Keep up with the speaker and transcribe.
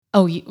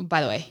Oh,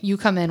 by the way, you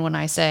come in when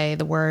I say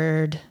the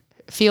word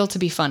feel to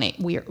be funny.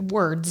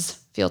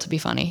 Words feel to be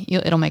funny.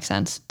 It'll make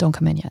sense. Don't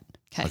come in yet.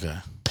 Okay.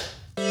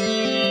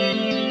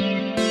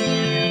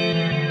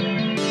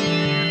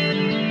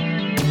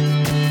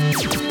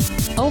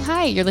 Oh,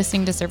 hi. You're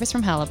listening to Service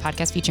from Hell, a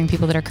podcast featuring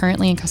people that are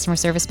currently in customer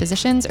service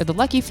positions or the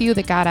lucky few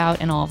that got out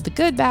and all of the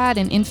good, bad,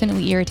 and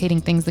infinitely irritating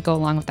things that go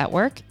along with that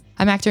work.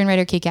 I'm actor and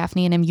writer Kate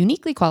Gaffney, and I'm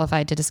uniquely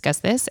qualified to discuss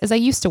this as I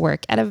used to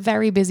work at a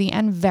very busy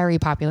and very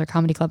popular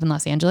comedy club in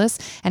Los Angeles,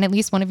 and at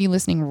least one of you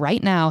listening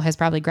right now has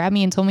probably grabbed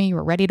me and told me you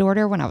were ready to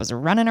order when I was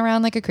running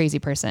around like a crazy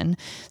person.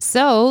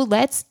 So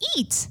let's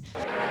eat.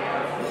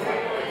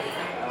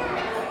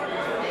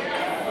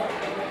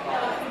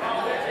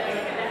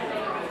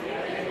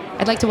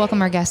 I'd like to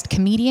welcome our guest,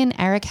 comedian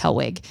Eric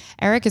Helwig.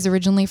 Eric is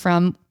originally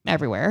from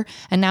everywhere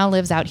and now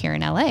lives out here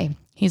in LA.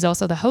 He's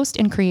also the host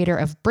and creator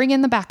of Bring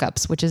in the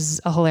Backups, which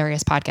is a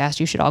hilarious podcast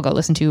you should all go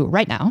listen to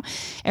right now.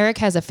 Eric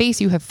has a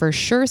face you have for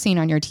sure seen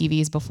on your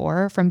TVs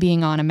before, from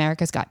being on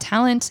America's Got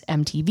Talent,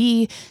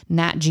 MTV,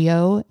 Nat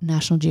Geo,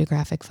 National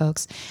Geographic,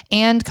 folks,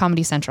 and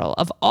Comedy Central.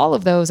 Of all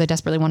of those, I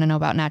desperately want to know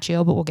about Nat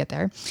Geo, but we'll get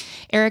there.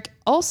 Eric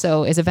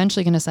also is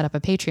eventually going to set up a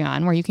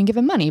Patreon where you can give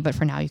him money, but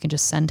for now you can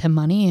just send him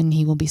money and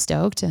he will be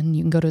stoked, and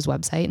you can go to his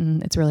website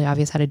and it's really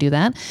obvious how to do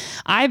that.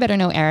 I better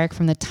know Eric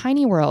from the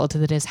tiny world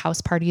that is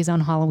house parties on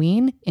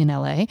Halloween in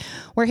LA,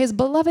 where his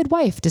beloved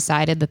wife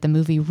decided that the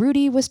movie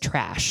Rudy was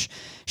trash.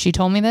 She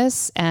told me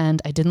this,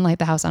 and I didn't light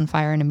the house on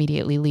fire and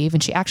immediately leave.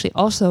 And she actually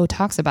also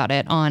talks about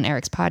it on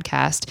Eric's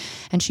podcast,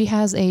 and she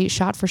has a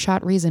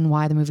shot-for-shot reason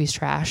why the movie's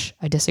trash.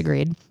 I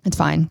disagreed. It's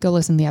fine. Go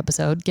listen to the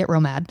episode. Get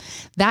real mad.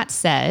 That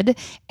said,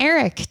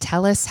 Eric,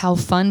 tell us how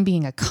fun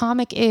being a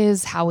comic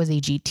is. How is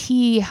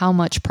AGT? How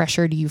much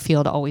pressure do you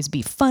feel to always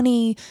be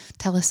funny?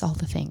 Tell us all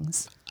the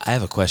things. I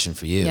have a question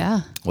for you.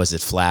 Yeah. Was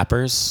it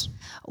Flappers?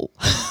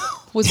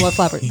 Was what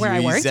Flappers? Where I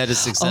worked? You said a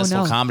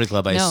successful comedy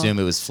club. I assume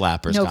it was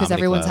Flappers. No, because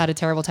everyone's had a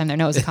terrible time there.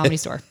 No, it was a comedy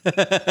store.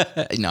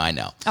 No, I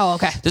know. Oh,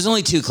 okay. There's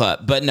only two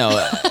clubs, but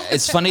no,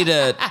 it's funny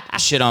to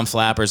shit on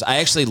Flappers. I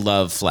actually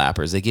love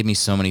Flappers. They give me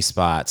so many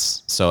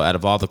spots. So out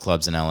of all the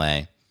clubs in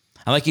LA,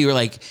 I like you were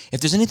like, if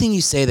there's anything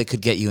you say that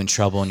could get you in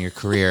trouble in your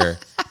career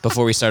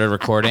before we started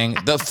recording,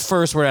 the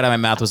first word out of my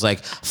mouth was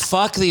like,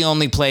 fuck the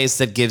only place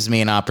that gives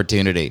me an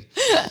opportunity.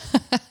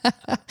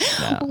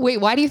 No. Wait,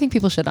 why do you think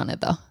people shit on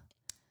it though?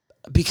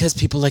 Because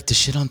people like to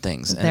shit on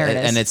things. There it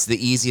is. And it's the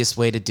easiest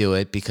way to do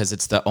it because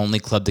it's the only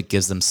club that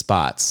gives them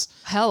spots.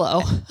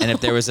 Hello. And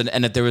if there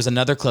was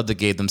another club that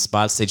gave them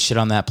spots, they'd shit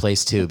on that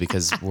place too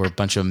because we're a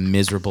bunch of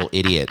miserable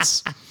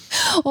idiots.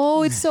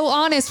 Oh, it's so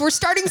honest. We're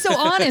starting so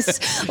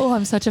honest. Oh,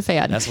 I'm such a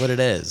fan. That's what it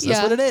is.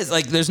 That's what it is.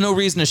 Like, there's no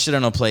reason to shit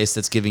on a place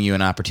that's giving you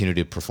an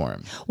opportunity to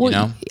perform. Well, you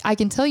know? I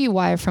can tell you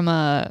why from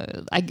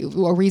a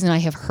reason I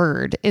have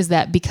heard is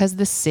that because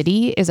the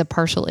city is a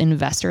partial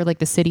investor, like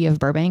the city of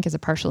Burbank is a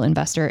partial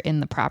investor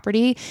in the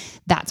property,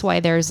 that's why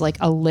there's like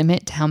a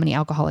limit to how many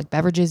alcoholic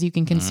beverages you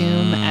can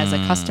consume as a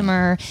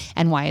customer,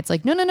 and why it's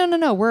like,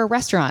 no, we're a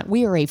restaurant.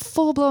 We are a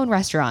full-blown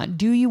restaurant.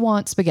 Do you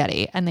want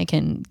spaghetti? And they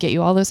can get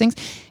you all those things.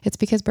 It's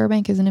because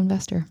Burbank is an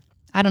investor.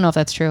 I don't know if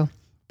that's true,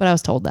 but I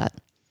was told that.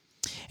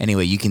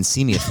 Anyway, you can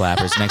see me at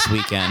Flappers next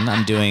weekend.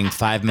 I'm doing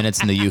 5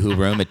 minutes in the Yoo-Hoo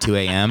room at 2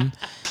 a.m.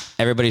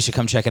 Everybody should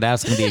come check it out.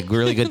 It's going to be a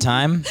really good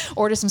time.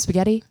 Order some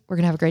spaghetti. We're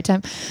going to have a great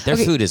time. Their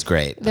food is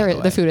great.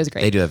 The food is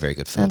great. They do have very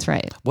good food. That's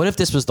right. What if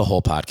this was the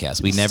whole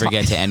podcast? We never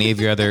get to any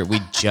of your other... We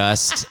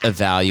just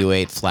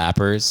evaluate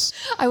Flappers.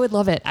 I would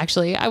love it,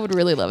 actually. I would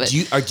really love it.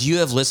 Do you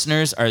have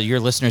listeners? Are your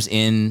listeners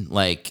in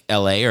like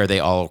LA, or are they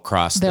all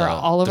across the globe? They're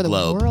all over the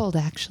world,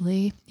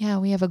 actually. Yeah,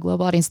 we have a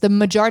global audience. The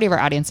majority of our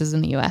audience is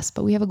in the US,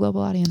 but we have a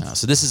global audience. Oh,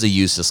 so this is a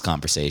useless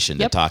conversation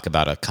to talk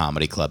about a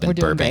comedy club in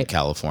Burbank,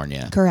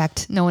 California.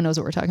 Correct. No one knows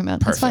what we're talking about.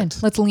 Perfect. That's fine.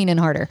 Let's lean in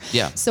harder.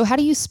 Yeah. So how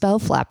do you spell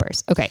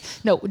Flappers? Okay.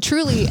 No,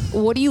 truly,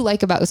 what do you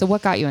like about... So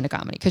what got you into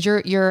comedy? Because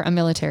you're a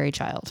military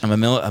child. I'm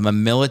a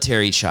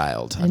military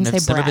child.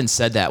 It's never been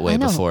said that way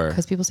before.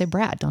 Because people say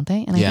Brad, don't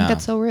they? And I think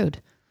that's so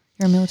rude.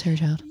 You're a military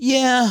child.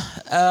 Yeah.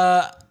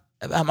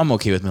 I'm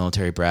okay with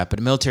military brat, but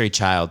a military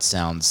child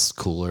sounds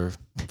cooler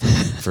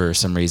for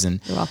some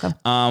reason. You're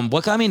welcome.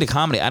 What got me into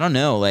comedy? I don't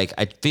know. Like,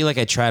 I feel like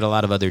I tried a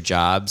lot of other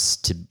jobs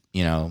to,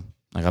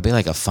 like I'll be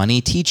like a funny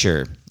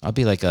teacher. I'll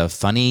be like a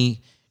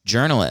funny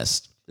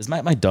journalist. Is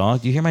my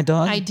dog? Do you hear my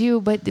dog? I do,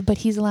 but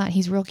he's a lot.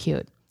 He's real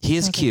cute. He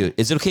is cute.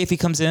 Is it okay if he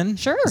comes in?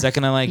 Sure. Is that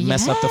gonna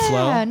mess up the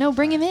flow? Yeah. No,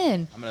 bring him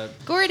in. I'm gonna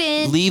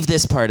Gordon. leave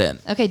this part in.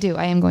 Okay,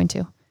 I am going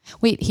to.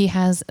 Wait, he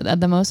has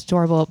the most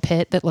adorable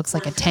pit that looks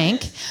like a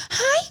tank.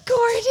 Hi,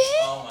 Gordon.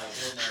 Oh my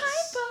goodness. Hi,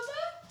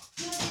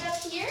 Bubba. You want to get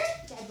up here?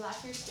 Dad, block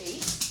your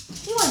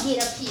space. You want to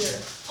get up here?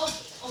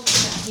 Okay. Oh,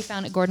 He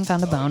found it. Gordon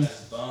found a bone.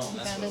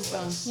 found his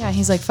bone. Yeah,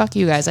 he's like, fuck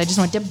you guys. I just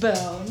want a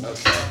bone.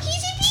 He's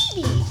a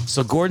baby.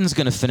 So Gordon's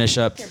gonna finish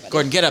up. Here, buddy.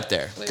 Gordon, get up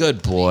there. Wait,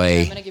 Good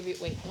boy. I'm going to give you,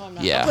 wait, no, I'm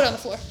not. Yeah. I'll put it on the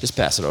floor. Just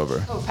pass it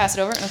over. Oh, pass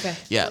it over? Okay.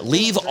 Yeah,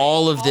 leave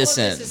all of this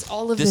in.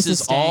 All of this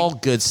is all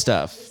good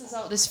stuff. This is all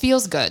This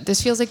feels good.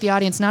 This feels like the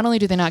audience, not only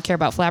do they not care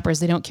about flappers,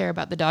 they don't care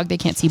about the dog they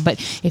can't see, but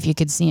if you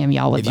could see him,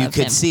 y'all would If love you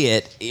could him. see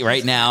it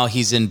right now,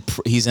 he's in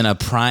a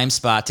prime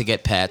spot to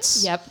get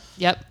pets.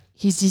 Yep.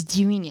 He's just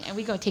doing it. And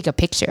we go take a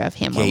picture of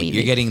him when Kate, we you're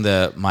leave. getting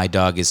the my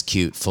dog is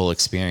cute full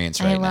experience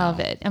right now. I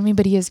love it. I mean,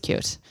 but he is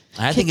cute.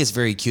 I think it's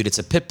very cute. It's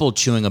a pit bull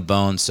chewing a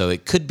bone, so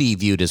it could be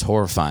viewed as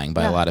horrifying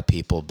by a lot of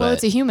people. But Well,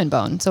 it's a human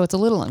bone, so it's a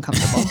little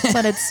uncomfortable.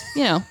 But it's,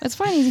 it's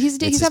fine.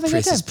 He's having a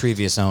good time. his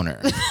previous owner.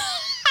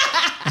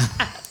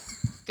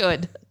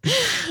 Good.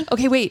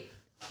 Okay, wait.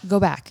 Go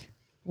back.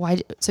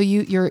 Why? So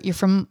you're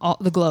from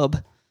the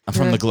globe. I'm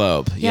from the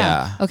globe.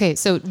 Yeah. Okay.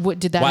 So what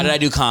did that? Why did I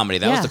do comedy?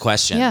 That was the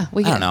question. Yeah.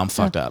 I don't know. I'm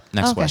fucked up.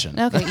 Next question.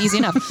 Okay. Easy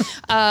enough.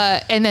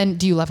 And then,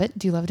 do you love it?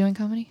 Do you love doing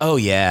comedy? Oh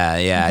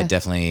yeah. I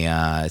definitely.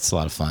 It's a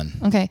lot of fun.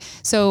 Okay.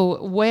 So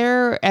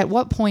at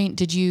what point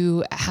did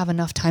you have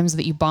enough times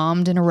that you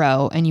bombed in a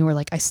row and you were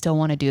like, I still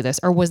want to do this?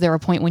 Or was there a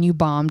point when you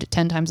bombed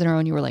 10 times in a row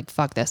and you were like,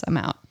 fuck this, I'm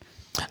out?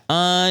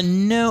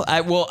 No.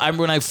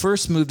 When I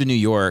first moved to New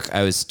York,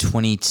 I was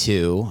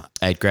 22.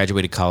 I had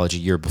graduated college a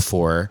year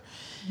before.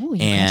 Oh, you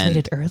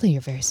graduated early.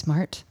 You're very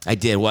smart. I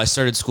did. Well, I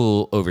started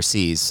school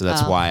overseas, so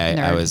that's why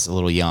I was a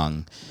little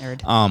young.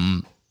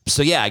 Nerd.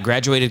 So yeah, I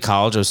graduated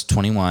college. I was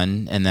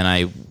 21, and then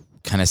I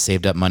kind of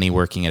saved up money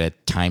working at a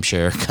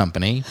timeshare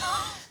company,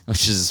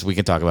 which is we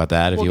can talk about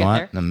that if We'll you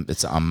get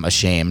want. I'm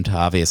ashamed,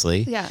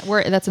 obviously. Yeah,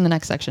 that's in the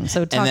next section.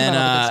 So talk about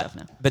all the good stuff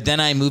now. But then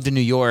I moved to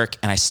New York,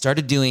 and I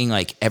started doing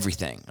like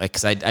everything, like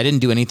because I didn't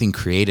do anything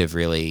creative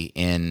really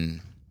in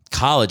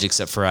college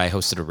except for I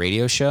hosted a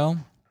radio show.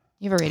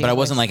 You have a radio But I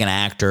wasn't voice. like an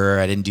actor.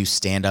 I didn't do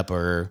stand up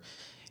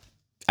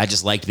I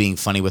just liked being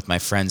funny with my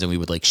friends and we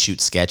would like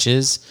shoot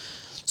sketches.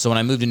 So when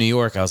I moved to New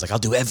York, I was like, I'll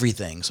do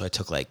everything. So I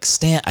took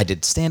I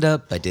did stand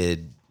up, I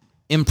did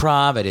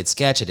improv, I did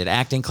sketch, I did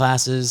acting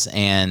classes.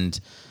 And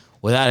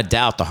without a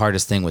doubt, the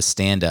hardest thing was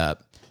stand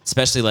up,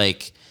 especially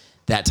like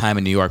that time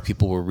in New York,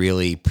 people were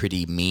really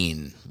pretty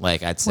mean.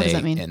 Like I'd say, What does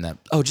that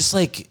mean? Just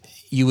like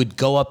you would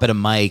go up at a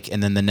mic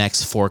and then the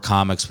next 4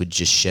 comics would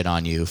just shit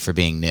on you for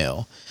being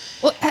new.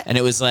 Well, And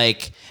it was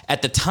like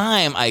at the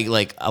time, I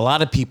like a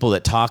lot of people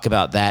that talk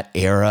about that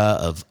era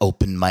of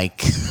open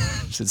mic.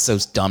 It's so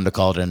dumb to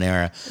call it an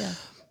era,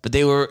 but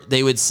they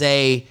would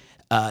say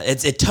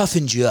it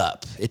toughened you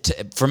up.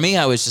 For me,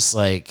 I was just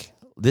like,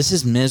 this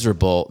is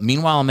miserable.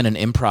 Meanwhile, I'm in an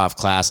improv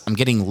class. I'm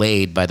getting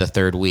laid by the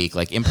 3rd week.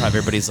 Like improv,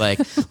 everybody's like,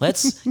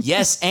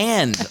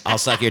 and I'll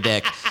suck your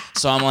dick.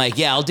 So I'm like,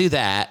 yeah, I'll do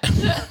that.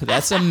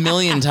 That's a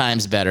million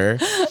times better.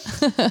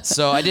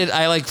 So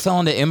I fell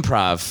into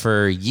improv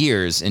for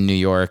years in New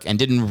York and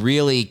didn't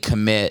really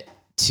commit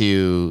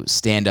to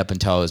stand up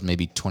until I was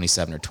maybe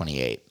 27 or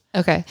 28.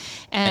 okay.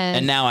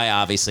 And now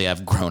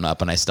I've grown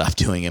up and I stopped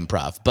doing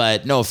improv.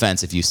 But no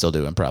offense if you still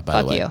do improv,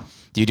 by the way. you.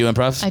 Do you do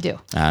improv? I do.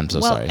 I'm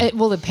so sorry.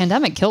 The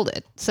pandemic killed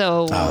it.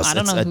 So I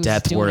don't know a who's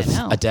death doing worth it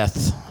now. a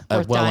death, a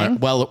Worth dying?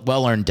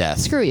 well-earned death.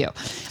 Screw you.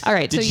 All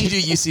right. Did you do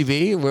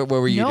UCB? Where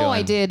were you doing? No,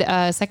 I did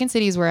Second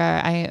City is where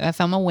I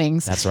found my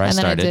wings. That's where I and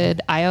started.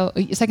 then I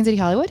did Second City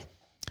Hollywood.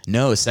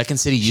 No, Second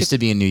City used to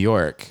be in New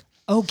York.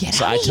 Oh, get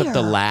So out I of took here.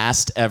 the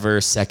last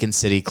ever Second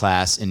City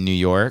class in New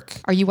York.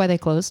 Are you why they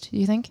closed? Do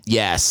you think?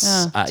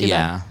 Yes. Too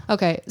Yeah. bad.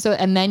 Okay. So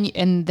and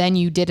then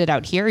you did it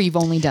out here. Or you've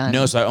only done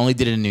No, so I only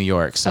did it in New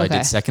York. So I Okay.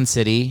 did Second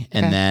City,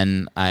 and Okay.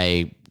 then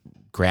I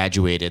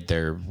graduated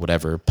their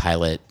whatever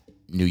pilot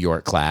New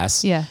York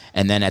class. Yeah.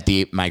 And then at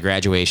my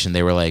graduation,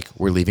 they were like,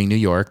 "We're leaving New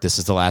York. This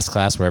is the last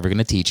class we're ever going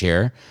to teach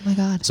here." Oh my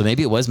God. So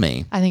maybe it was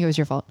me. I think it was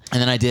your fault.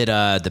 And then I did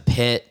the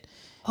Pit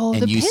Oh,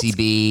 and the Pit's-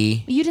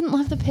 UCB. You didn't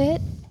love the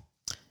Pit?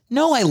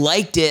 No, I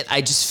liked it.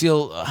 I just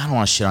feel I don't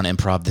want to shit on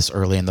improv this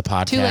early in the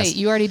podcast. Too late.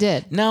 You already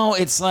did. No,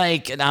 it's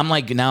like I'm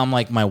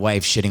like my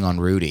wife shitting on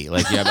Rudy.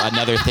 Like you have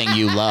another thing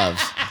you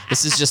love.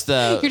 This is just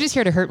the You're just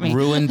here to hurt me.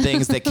 ruin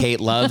things that Kate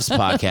loves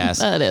podcast.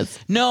 That is.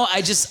 No,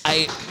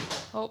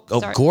 Oh, oh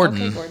sorry.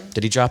 Gordon. Okay, Gordon.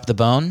 Did he drop the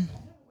bone?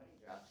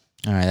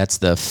 All right, that's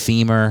the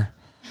femur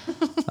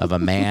of a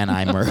man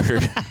I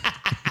murdered.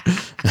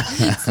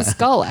 It's the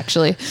skull,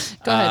 actually.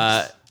 Go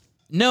ahead.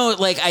 No,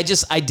 like I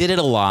did it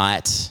a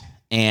lot,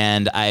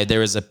 and there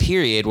was a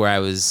period where I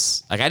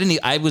was like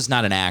I was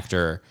not an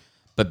actor,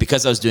 but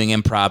because I was doing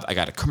improv, I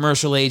got a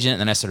commercial agent,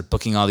 and then I started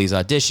booking all these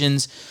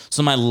auditions.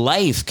 So my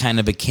life kind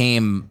of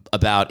became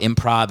about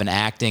improv and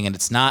acting, and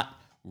it's not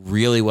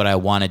really what I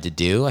wanted to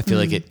do. I feel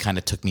like it kind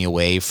of took me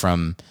away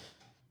from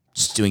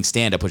just doing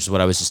stand-up, which is what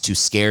I was just too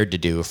scared to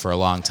do for a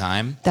long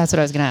time. That's what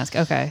I was going to ask.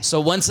 Okay.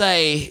 So once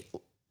I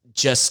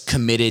just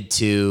committed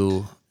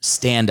to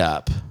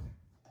stand-up,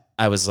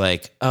 I was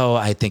like, oh,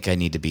 I think I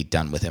need to be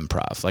done with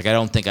improv. Like, I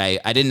don't think I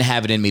didn't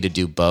have it in me to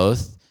do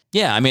both.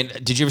 Yeah, I mean,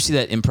 did you ever see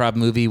that improv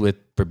movie with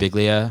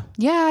Birbiglia?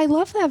 Yeah, I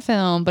love that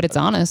film, but it's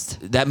honest.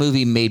 That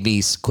movie made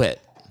me quit.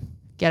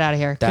 Get out of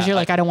here. Because you're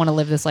like, I don't want to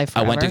live this life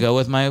forever. I went to go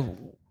with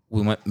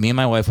me and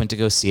my wife went to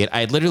go see it.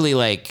 I literally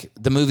like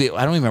the movie.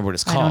 I don't even remember what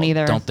it's called. I don't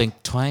either. Don't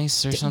Think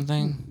Twice or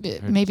something.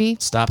 Maybe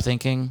Stop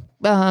Thinking.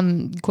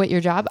 quit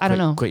your job. I don't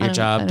know. Quit I your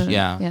don't know. I job. don't know.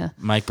 Yeah. Yeah.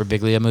 Mike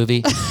Birbiglia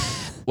movie.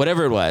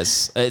 Whatever it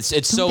was.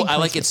 It's so, I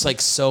like, it's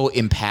like so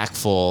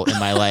impactful in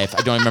my life.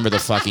 I don't remember the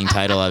fucking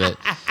title of it.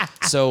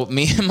 So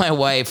me and my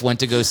wife went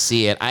to go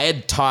see it. I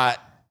had taught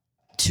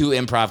 2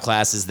 improv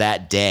classes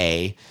that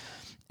day.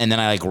 And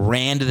then I like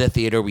ran to the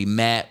theater. We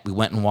met, we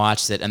went and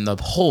watched it. And the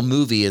whole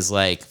movie is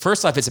like,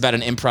 first off, it's about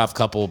an improv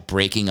couple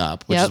breaking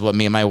up, which is what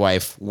me and my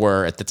wife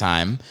were at the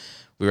time.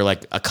 We were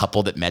like a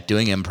couple that met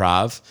doing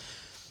improv.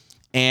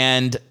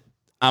 And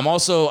I'm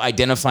also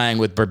identifying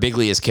with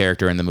Birbiglia's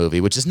character in the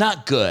movie, which is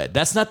not good.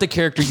 That's not the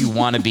character you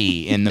want to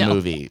be in the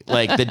movie.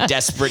 Like the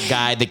desperate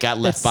guy that got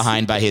left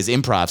behind by his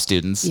improv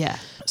students. Yeah.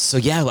 So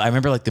yeah, I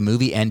remember like the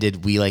movie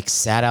ended. We like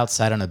sat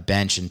outside on a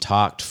bench and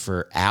talked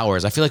for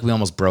hours. I feel like we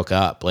almost broke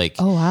up. Like,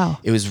 oh wow,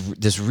 it was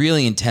this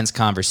really intense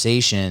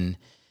conversation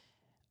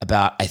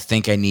about, I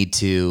think I need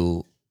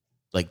to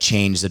like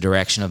change the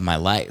direction of my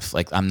life.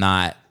 Like I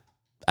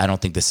don't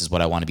think this is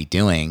what I want to be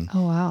doing.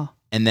 Oh wow.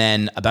 And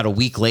then about a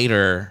week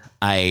later,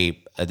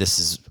 this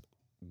is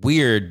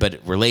weird, but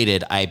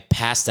related. I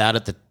passed out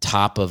at the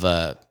top of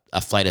a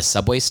flight of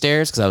subway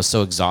stairs because I was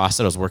so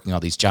exhausted. I was working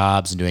all these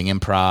jobs and doing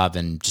improv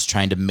and just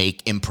trying to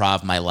make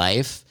improv my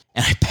life.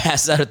 And I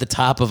passed out at the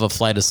top of a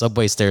flight of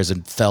subway stairs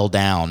and fell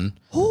down.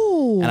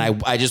 Ooh. And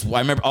I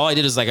remember all I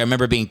did is like, I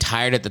remember being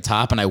tired at the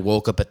top and I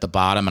woke up at the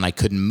bottom and I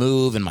couldn't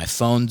move and my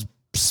phone's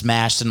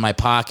smashed in my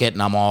pocket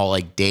and I'm all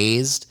like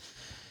dazed.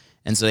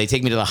 And so they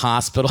take me to the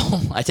hospital.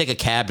 I take a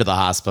cab to the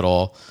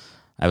hospital.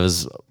 I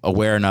was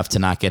aware enough to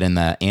not get in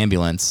the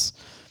ambulance.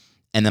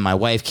 And then my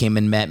wife came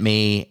and met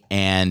me.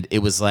 And it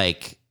was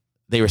like,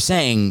 they were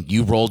saying,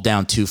 you rolled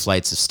down 2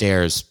 flights of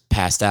stairs,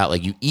 passed out.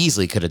 Like you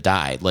easily could have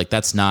died. Like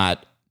that's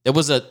not, it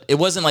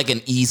wasn't like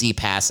an easy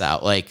pass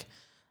out. Like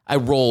I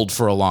rolled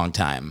for a long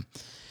time.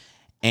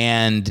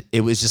 And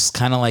it was just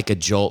kind of like a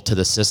jolt to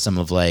the system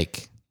of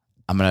like,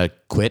 I'm going to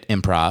quit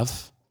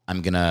improv.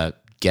 I'm going to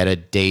get a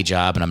day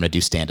job and I'm going to do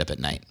stand-up at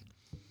night.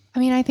 I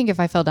mean, I think if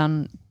I fell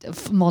down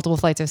multiple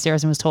flights of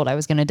stairs and was told I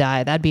was going to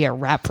die, that'd be a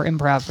wrap for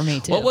improv for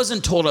me too. Well, I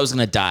wasn't told I was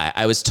going to die.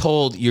 I was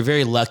told you're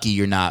very lucky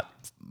you're not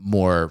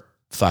more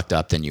fucked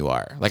up than you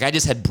are. Like I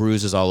just had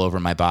bruises all over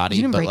my body.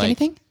 You didn't break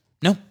anything?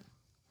 No.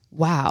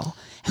 Wow.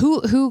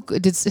 Who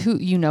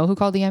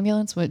called the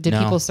ambulance? Did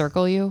people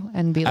circle you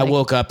and be like? I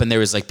woke up and there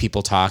was like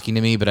people talking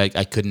to me, but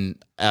I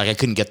couldn't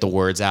get the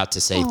words out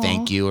to say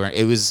thank you. Or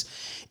it was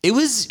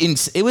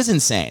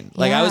insane.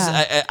 Like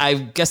I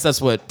guess that's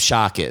what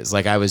shock is.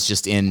 Like I was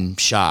just in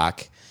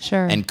shock.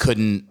 Sure. And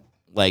couldn't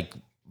like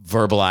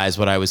verbalize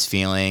what I was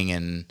feeling.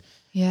 And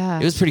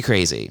it was pretty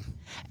crazy.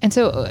 And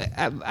so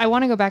I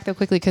want to go back though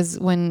quickly because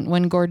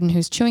when Gordon,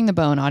 who's chewing the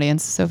bone,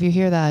 audience, so if you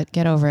hear that,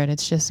 get over it.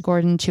 It's just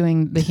Gordon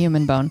chewing the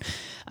human bone.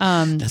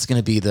 That's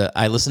going to be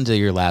I listened to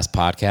your last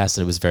podcast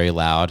and it was very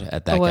loud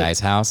at that guy's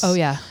house. Oh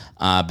yeah.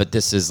 But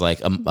this is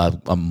like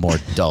a more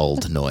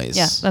dulled noise.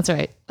 Yeah, that's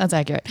right. That's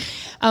accurate.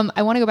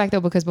 I want to go back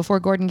though, because before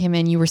Gordon came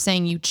in, you were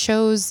saying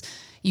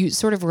you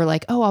sort of were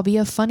like, oh, I'll be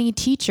a funny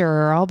teacher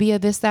or I'll be a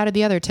this, that, or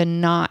the other to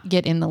not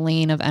get in the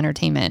lane of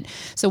entertainment.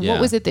 So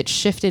what was it that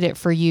shifted it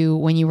for you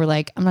when you were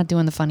like, I'm not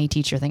doing the funny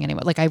teacher thing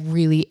anymore. Like I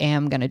really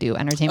am going to do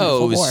entertainment.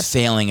 Oh, it was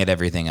failing at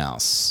everything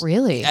else.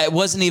 Really? It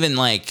wasn't even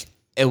like,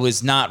 it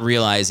was not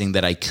realizing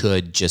that I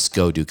could just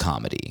go do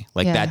comedy.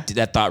 Like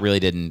that thought really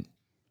didn't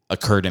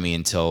occur to me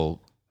until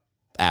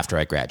after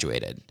I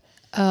graduated.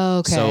 Oh,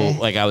 okay. So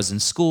like I was in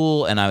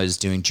school and I was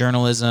doing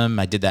journalism.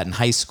 I did that in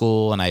high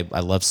school and I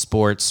love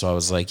sports. So I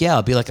was like, yeah,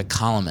 I'll be like a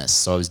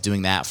columnist. So I was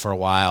doing that for a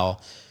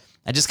while.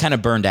 I just kind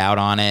of burned out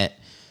on it.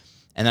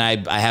 And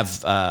then I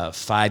have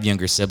 5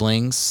 younger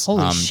siblings,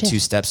 Holy shit. 2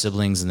 step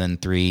siblings and then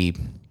 3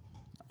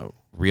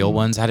 real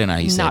ones. I don't know how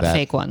you say that. Not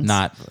fake ones.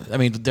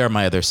 They're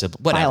my other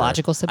siblings.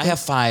 Biological siblings. I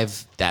have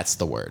 5. That's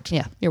the word.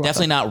 Yeah, you're welcome.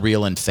 Definitely not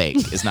real and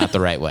fake is not the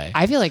right way.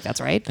 I feel like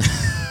that's right.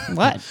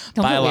 What?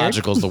 Don't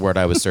Biological is the word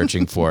I was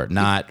searching for,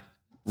 not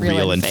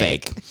real and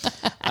fake.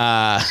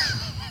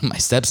 My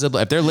step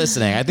sibling, if they're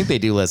listening, I think they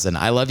do listen.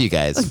 I love you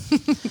guys.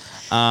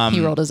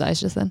 He rolled his eyes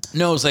just then.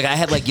 No, it was like I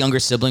had like younger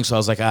siblings, so I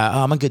was like,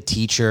 I'm a good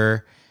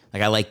teacher.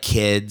 Like I like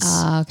kids.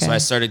 Okay.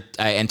 So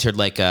I entered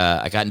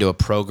I got into a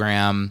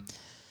program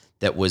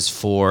that was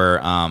for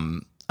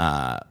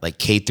like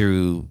K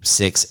through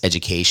 6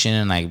 education,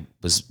 and I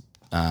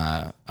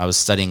was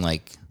studying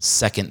like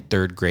 2nd,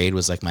 3rd grade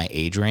was like my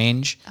age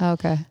range.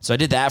 Okay. So I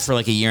did that for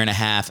like a year and a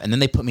half, and then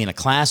they put me in a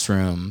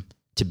classroom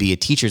to be a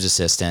teacher's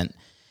assistant,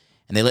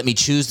 and they let me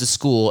choose the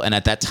school. And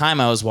at that time,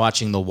 I was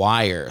watching The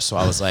Wire, so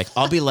I was like,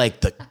 I'll be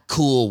like the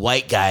cool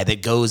white guy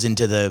that goes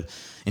into the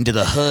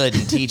hood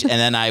and teach. And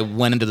then I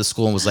went into the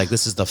school and was like,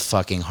 this is the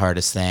fucking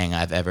hardest thing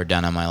I've ever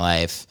done in my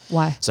life.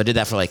 Why? So I did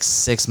that for like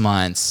 6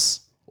 months.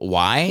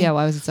 Why? Yeah,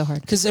 why was it so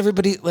hard? Because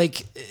everybody,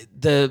 like,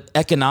 the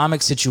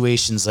economic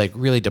situation's like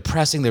really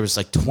depressing. There was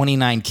like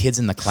 29 kids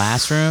in the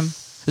classroom.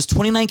 There's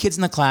 29 kids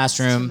in the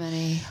classroom. Too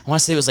many. I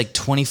want to say it was like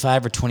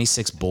 25 or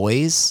 26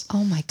 boys.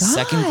 Oh my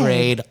God. 2nd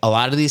grade. A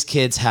lot of these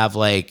kids have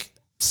like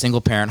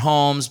single parent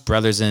homes,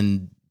 brothers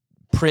in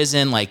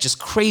prison, like just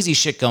crazy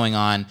shit going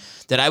on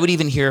that I would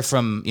even hear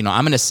from,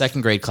 I'm in a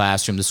 2nd grade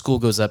classroom. The school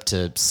goes up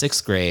to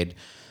 6th grade.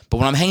 But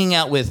when I'm hanging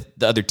out with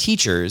the other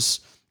teachers,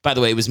 by the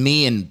way, it was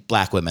me and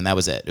black women. That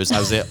was it. I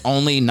was the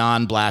only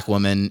non-black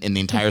woman in the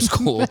entire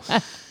school.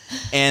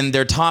 And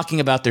they're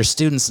talking about their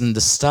students, and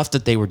the stuff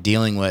that they were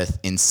dealing with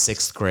in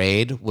 6th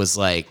grade was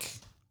like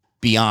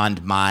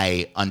beyond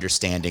my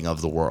understanding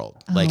of the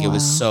world. It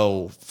was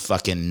so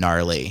fucking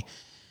gnarly.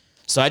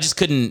 So I just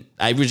couldn't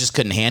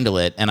handle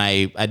it. And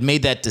I'd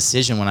made that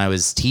decision when I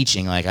was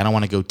teaching. Like, I don't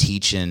want to go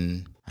teach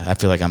I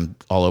feel like I'm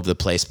all over the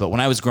place. But when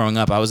I was growing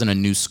up, I was in a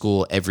new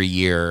school every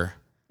year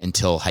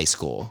until high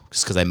school,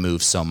 just because I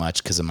moved so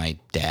much because of my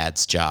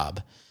dad's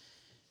job.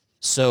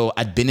 So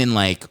I'd been in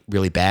like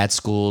really bad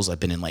schools. I've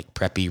been in like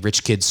preppy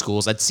rich kid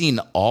schools. I'd seen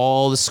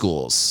all the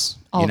schools,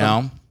 you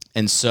know?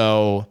 And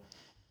so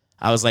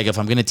I was like, if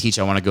I'm going to teach,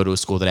 I want to go to a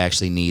school that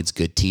actually needs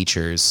good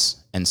teachers.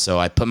 And so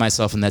I put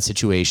myself in that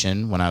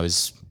situation when I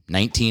was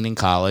 19 in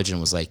college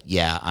and was like,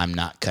 yeah, I'm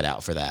not cut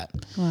out for that.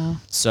 Wow.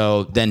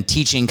 So then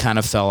teaching kind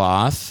of fell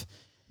off.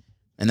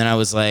 And then I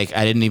was like,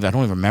 I don't even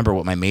remember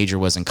what my major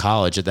was in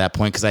college at that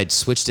point, because I'd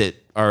switched it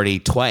already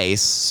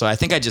twice. So I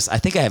think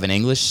I have an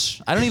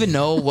English. I don't even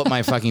know what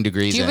my fucking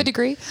degree is. Do you have a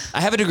degree?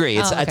 I have a degree.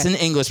 It's in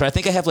English, but I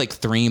think I have like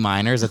 3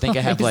 minors. I think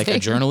I have like a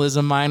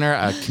journalism minor,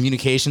 a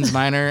communications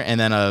minor, and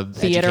then an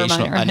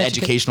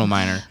educational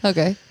minor.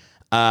 Okay.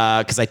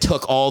 Because I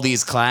took all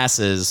these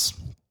classes.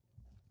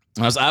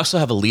 I also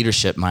have a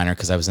leadership minor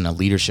because I was in a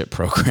leadership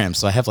program.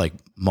 So I have like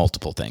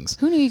multiple things.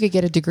 Who knew you could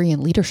get a degree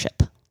in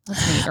leadership?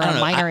 I don't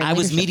know. I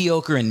was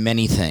mediocre in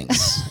many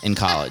things in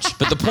college,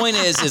 but the point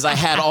is I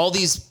had all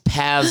these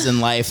paths in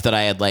life that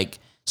I had like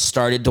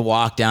started to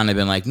walk down and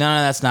been like, no,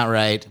 that's not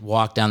right.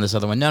 Walk down this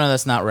other one. No,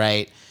 that's not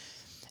right.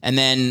 And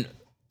then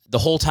the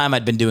whole time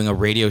I'd been doing a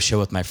radio show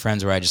with my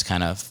friends where I just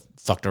kind of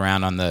fucked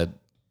around on the,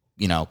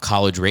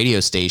 college radio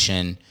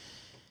station.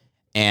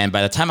 And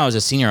by the time I was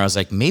a senior, I was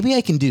like, maybe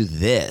I can do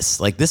this.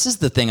 Like, this is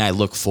the thing I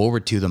look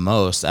forward to the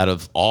most out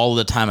of all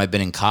the time I've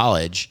been in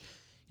college.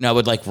 I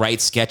would like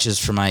write sketches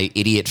for my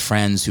idiot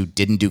friends who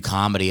didn't do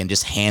comedy and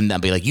just hand them,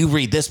 be like, you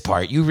read this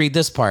part.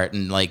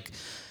 And like,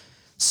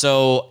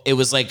 so it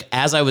was like,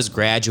 as I was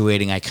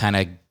graduating, I kind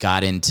of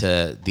got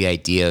into the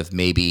idea of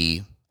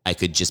maybe I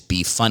could just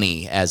be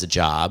funny as a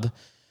job.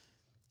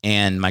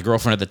 And my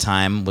girlfriend at the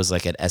time was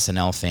like an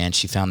SNL fan.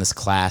 She found this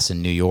class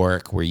in New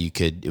York where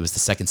it was the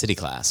Second City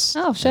class.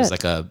 Oh, shit. It was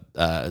like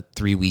a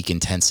 3-week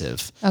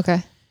intensive.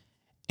 Okay.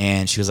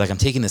 And she was like, I'm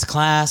taking this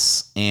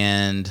class.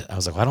 And I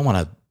was like, well, I don't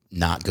want to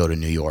not go to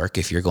New York.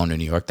 If you're going to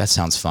New York, that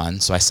sounds fun.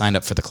 So I signed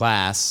up for the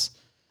class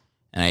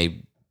and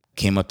I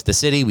came up to the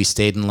city. We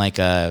stayed in like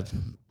a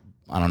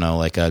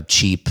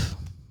cheap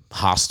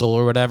hostel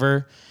or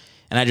whatever.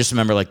 And I just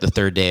remember like the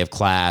 3rd day of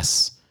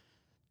class,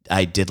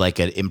 I did like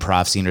an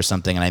improv scene or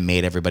something and I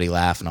made everybody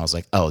laugh. And I was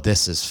like, oh,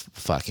 this is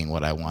fucking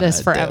what I want.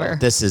 This forever.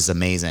 This is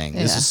amazing.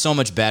 Yeah. This is so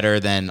much better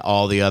than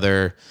all the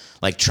other,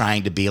 like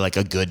trying to be like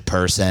a good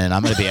person.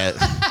 I'm going to be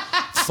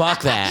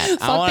fuck that.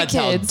 I want to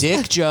tell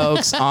dick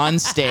jokes on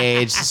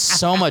stage.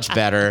 So much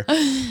better.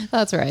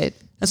 That's right.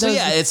 And so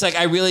yeah, it's like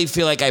I really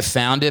feel like I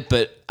found it,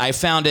 but I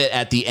found it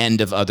at the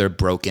end of other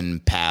broken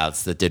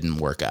paths that didn't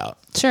work out.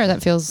 Sure,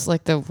 that feels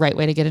like the right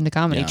way to get into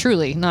comedy. Yeah.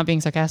 Truly, not being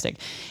sarcastic.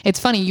 It's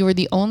funny, you were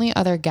the only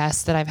other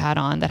guest that I've had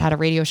on that had a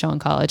radio show in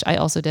college. I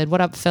also did.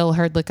 What up, Phil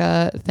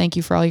Herdlicka? Thank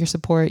you for all your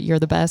support. You're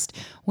the best.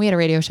 We had a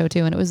radio show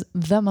too, and it was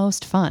the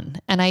most fun.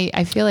 And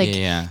I feel like,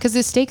 because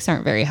the stakes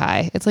aren't very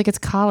high. It's like it's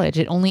college.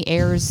 It only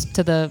airs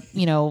to the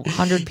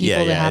 100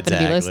 people that happen to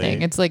be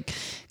listening. It's like,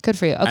 good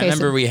for you. Okay, I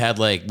remember we had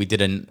like, we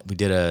did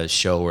a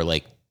show where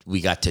like, we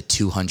got to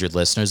 200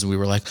 listeners and we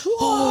were like,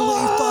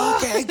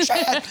 holy fucking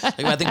shit.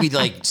 Like, I think we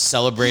like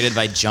celebrated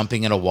by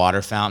jumping in a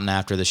water fountain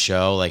after the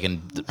show. Like, and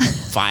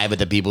 5 of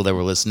the people that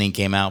were listening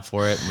came out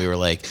for it. And we were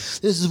like,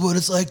 this is what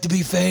it's like to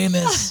be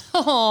famous.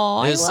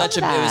 Oh, it was such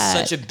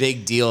a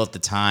big deal at the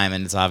time.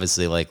 And it's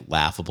obviously like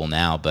laughable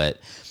now,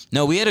 but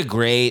no, we had a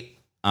great,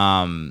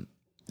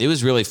 it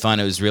was really fun.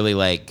 It was really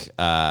like,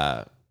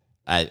 I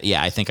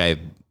think I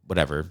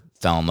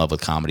fell in love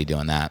with comedy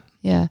doing that.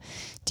 Yeah.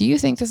 Do you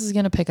think this is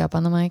going to pick up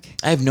on the mic?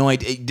 I have no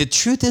idea. The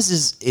truth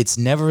is it's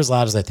never as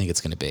loud as I think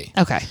it's going to be.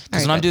 Okay.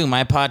 Because when I'm doing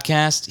my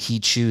podcast, he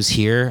chews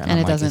here, and I'm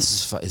it like,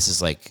 doesn't. This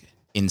is like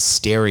in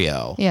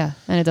stereo. Yeah,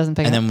 and it doesn't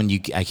pick up. And then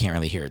I can't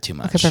really hear it too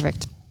much. Okay,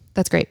 perfect.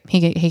 That's great.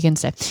 He can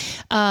stay.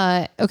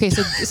 Okay,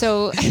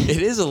 so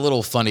it is a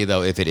little funny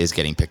though if it is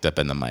getting picked up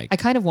in the mic. I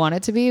kind of want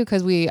it to be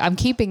because I'm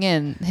keeping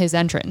in his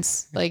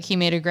entrance. Like he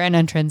made a grand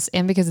entrance,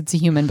 and because it's a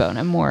human bone,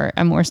 I'm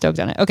more stoked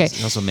on it. Okay.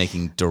 He's also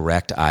making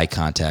direct eye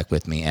contact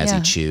with me as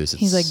he chews.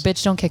 He's like,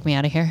 "Bitch, don't kick me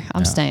out of here.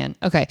 I'm staying."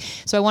 Okay,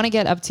 so I want to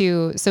get up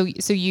to so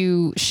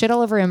you shit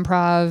all over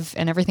improv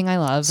and everything I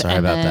love. Sorry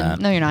about that.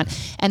 No, you're not.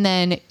 And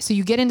then so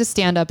you get into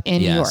stand up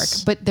in New York,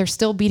 but they're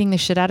still beating the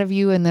shit out of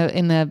you in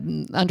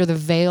the under the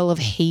veil of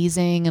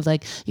hazing of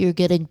like you're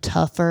getting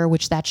tougher,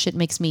 which that shit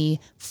makes me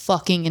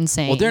fucking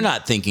insane. Well, they're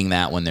not thinking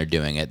that when they're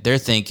doing it. They're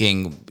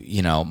thinking,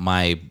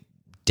 my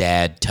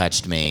dad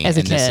touched me as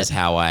a kid. This is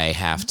how I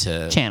have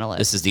to channel it.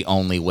 This is the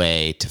only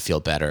way to feel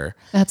better.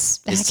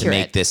 That's is accurate. To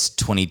make this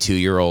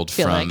 22-year-old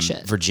from like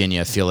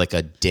Virginia feel like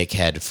a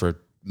dickhead for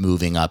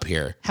moving up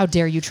here. How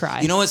dare you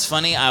try? You know what's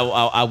funny?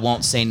 I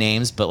won't say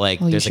names, but like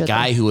there's a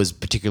guy who was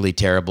particularly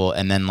terrible,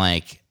 and then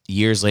like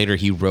years later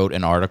he wrote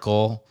an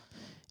article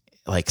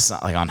like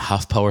on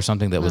HuffPo or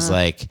something that was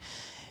like,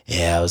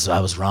 yeah, I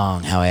was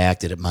wrong how I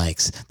acted at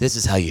Mike's. This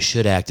is how you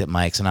should act at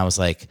Mike's. And I was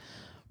like,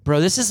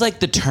 bro, this is like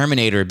the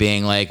Terminator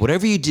being like,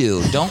 whatever you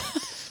do, don't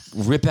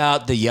rip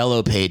out the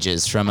yellow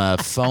pages from a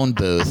phone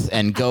booth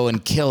and go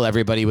and kill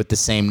everybody with the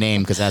same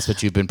name because that's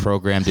what you've been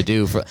programmed to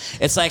do.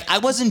 It's like, I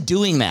wasn't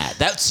doing that.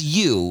 That's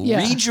you. Yeah.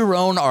 Read your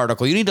own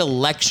article. You need to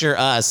lecture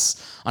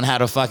us on how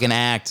to fucking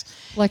act.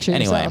 Lecture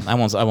anyway,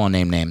 yourself. I won't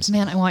name names.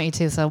 Man, I want you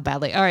to so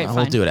badly. All right, fine.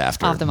 We'll do it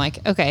after. Off the mic.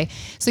 Okay.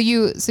 So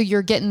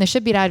you're getting the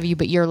shit beat out of you,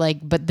 but you're like,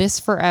 but this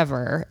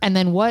forever. And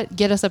then what?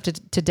 Get us up to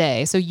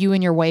today. So you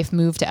and your wife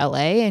moved to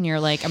LA and you're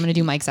like, I'm going to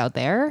do Mike's out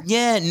there.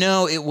 Yeah,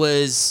 no, it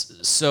was,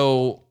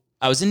 so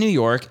I was in New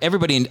York. I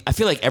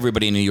feel like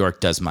everybody in New York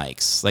does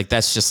Mike's. Like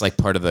that's just like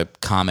part of the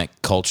comic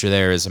culture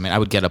there is, I mean, I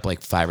would get up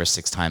like 5 or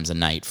 6 times a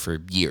night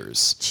for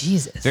years.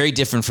 Jesus. Very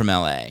different from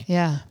LA.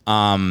 Yeah.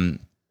 And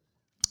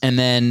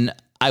then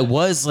I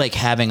was like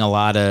having a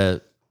lot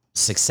of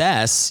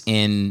success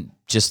in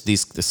just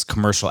this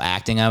commercial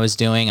acting I was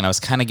doing, and I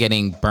was kind of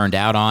getting burned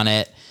out on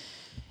it.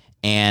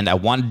 And I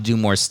wanted to do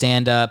more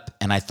stand up,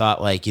 and I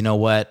thought like, you know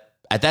what?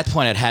 At that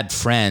point I'd had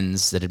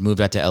friends that had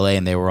moved out to LA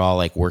and they were all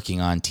like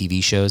working on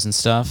TV shows and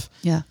stuff.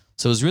 Yeah.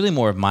 So it was really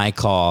more of my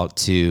call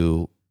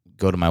to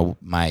go to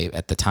my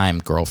at the time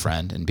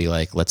girlfriend and be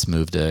like, let's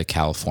move to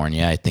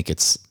California. I think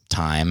it's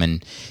time.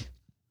 And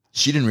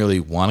she didn't really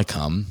want to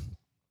come,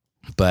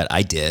 but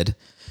I did.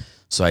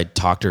 So I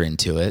talked her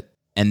into it.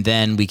 And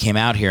then we came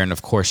out here, and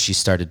of course she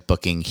started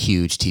booking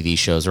huge TV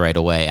shows right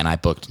away, and I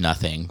booked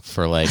nothing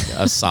for like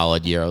a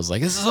solid year. I was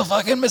like, this is a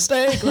fucking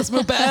mistake. Let's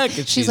move back.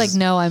 And she's like,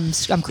 no, I'm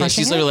crushing yeah,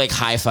 she's it. literally like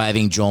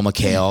high-fiving Joel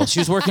McHale. She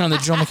was working on the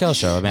Joel McHale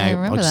show. I mean,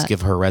 I'll just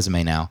give her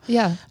resume now.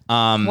 Yeah.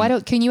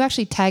 Can you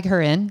actually tag her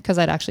in? Because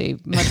I'd actually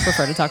much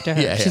prefer to talk to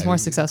her. She's more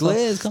successful.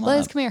 Liz, come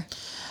here.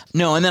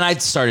 No, and then I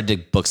started to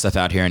book stuff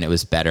out here, and it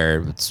was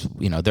better. It's,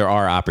 there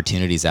are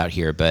opportunities out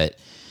here, but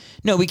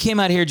no, we came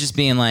out here just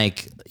being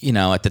like,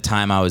 at the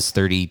time I was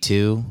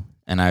 32,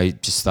 and I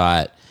just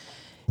thought,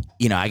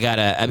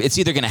 it's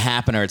either going to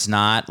happen or it's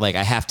not. Like,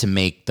 I have to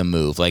make the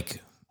move. Like,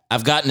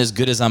 I've gotten as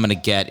good as I'm going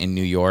to get in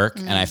New York,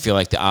 and I feel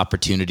like the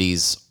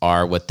opportunities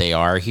are what they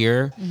are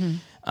here.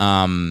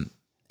 And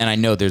I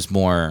know there's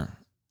more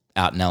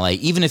out in LA,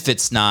 even if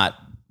it's not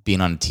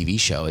being on a TV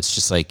show. It's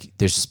just like,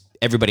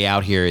 everybody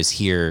out here is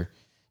here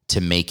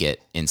to make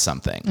it in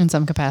something. In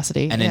some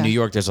capacity. And in New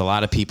York, there's a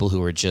lot of people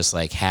who are just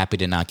like happy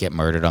to not get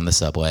murdered on the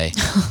subway.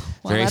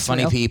 Well, very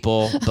funny real.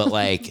 people, but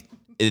like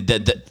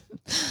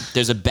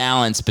there's a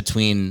balance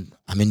between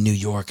I'm in New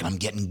York and I'm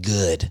getting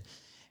good.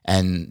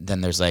 And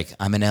then there's like,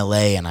 I'm in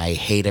LA and I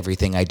hate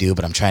everything I do,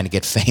 but I'm trying to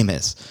get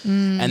famous.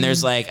 And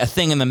there's like a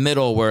thing in the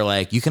middle where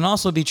like, you can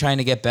also be trying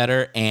to get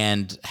better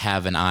and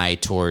have an eye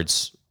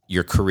towards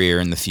your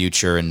career in the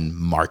future and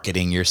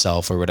marketing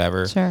yourself or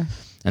whatever. Sure.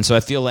 And so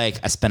I feel like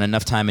I spent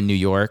enough time in New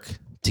York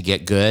to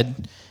get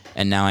good.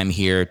 And now I'm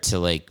here to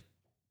like,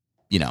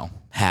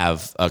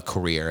 have a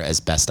career as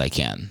best I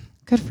can.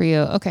 Good for you.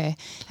 Okay.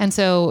 And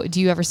so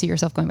do you ever see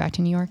yourself going back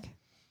to New York?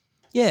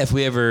 Yeah. If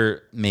we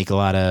ever make a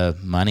lot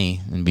of money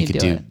and we could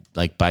do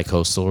like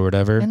bi-coastal or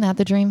whatever. Isn't that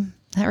the dream?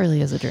 That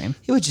really is a dream.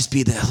 It would just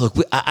be that, look,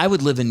 I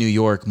would live in New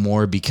York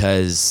more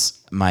because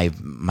my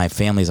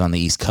family's on the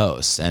East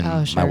Coast and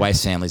my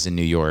wife's family's in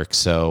New York.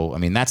 So, I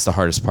mean, that's the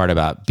hardest part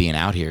about being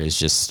out here is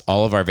just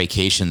all of our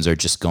vacations are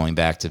just going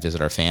back to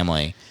visit our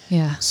family.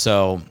 Yeah.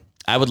 So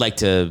I would like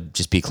to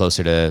just be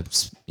closer to,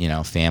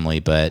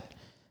 family, but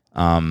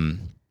I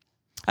don't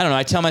know.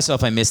 I tell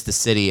myself I miss the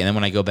city. And then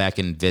when I go back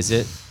and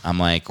visit, I'm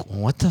like,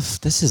 what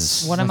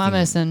am I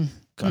missing?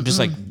 I'm just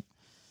like,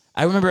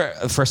 I remember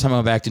the first time I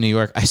went back to New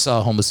York, I saw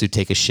a homeless dude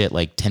take a shit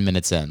like 10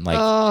 minutes in. Like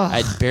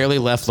I'd barely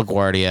left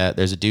LaGuardia.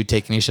 There's a dude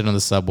taking a shit on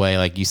the subway.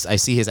 Like I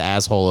see his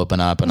asshole open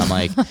up and I'm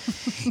like,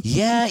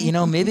 yeah,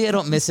 maybe I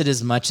don't miss it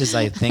as much as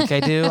I think I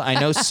do. I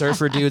know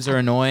surfer dudes are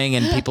annoying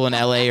and people in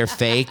LA are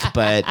fake,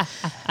 but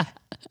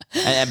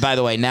and by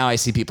the way, now I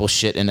see people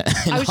shit in I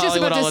was just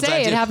about to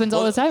say, it happens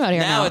all the time out here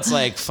now. Now it's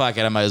like, fuck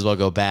it, I might as well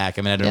go back.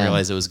 I mean, I didn't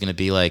realize it was going to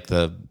be like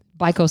the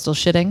bi-coastal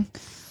shitting.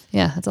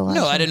 Yeah, that's a lot.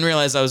 No, I didn't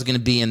realize I was going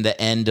to be in the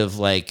end of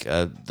like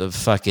the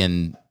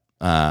fucking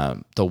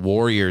the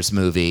Warriors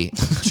movie,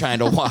 trying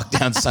to walk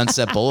down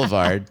Sunset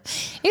Boulevard.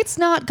 It's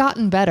not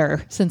gotten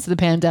better since the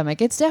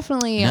pandemic. It's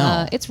definitely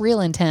it's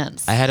real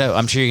intense.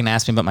 I'm sure you're gonna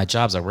ask me about my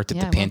jobs. I worked at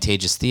the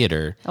Pantages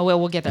Theater. Oh well,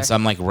 we'll get there. So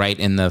I'm like right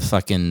in the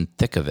fucking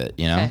thick of it.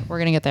 Okay, we're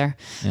gonna get there.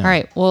 Yeah. All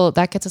right. Well,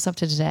 that gets us up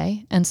to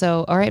today. And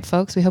so, all right,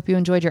 folks, we hope you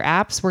enjoyed your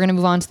apps. We're gonna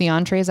move on to the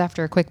entrees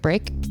after a quick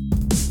break.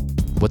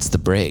 What's the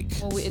break?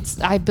 Well,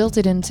 I built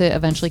it in to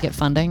eventually get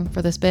funding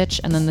for this bitch,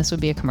 and then this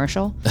would be a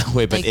commercial.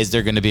 Wait, but Like- is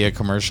there going to be a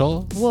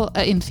commercial? Well,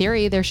 in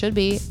theory, there should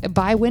be.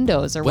 Buy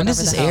Windows or When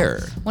whatever does the this hell. air?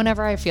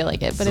 Whenever I feel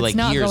like it, but So, it's like,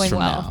 not years going from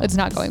well. now. It's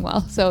not going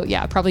well. So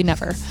yeah, probably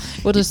never.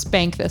 We'll just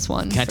bank this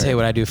one. Can I tell you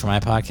what I do for my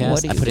podcast?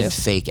 What do I you put in do?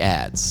 fake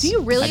ads. Do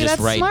you really? I just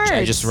That's write, smart.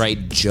 I just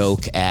write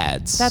joke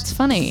ads. That's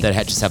funny. That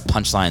just have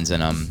punchlines in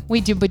them.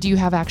 We do, but do you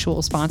have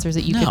actual sponsors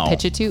that you No. could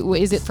pitch it to?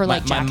 Is it for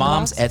like My Jack in the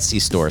mom's Box? Etsy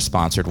store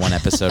sponsored one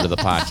episode of the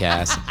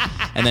podcast.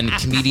 And then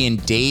comedian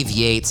Dave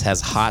Yates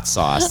has hot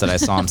sauce that I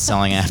saw him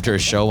selling after a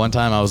show one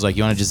time. I was like,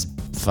 you want to just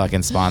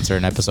fucking sponsor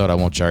an episode? I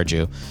won't charge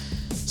you.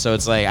 So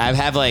it's like I've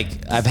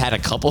had a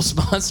couple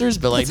sponsors,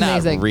 but like That's not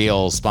amazing.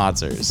 real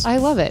sponsors. I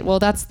love it. Well,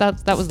 that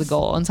was the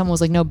goal. And someone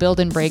was like, no,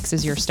 build-in breaks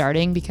is your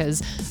starting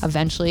because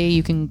eventually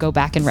you can go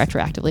back and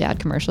retroactively add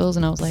commercials.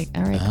 And I was like,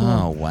 all right, cool.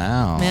 Oh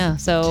wow. Yeah.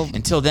 So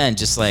Until then,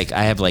 just like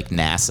I have like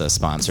NASA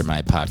sponsor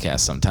my podcast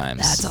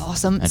sometimes. that's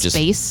awesome. I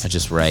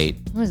just write.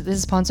 This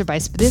is sponsored by.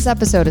 This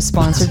episode is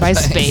sponsored by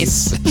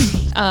Space.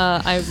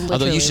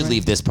 Although you should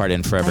leave this part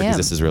in forever I because am.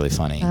 this is really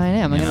funny. I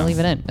am. I'm you going to know? leave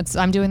it in.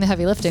 I'm doing the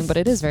heavy lifting, but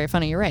it is very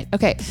funny. You're right.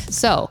 Okay.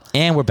 So,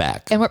 And we're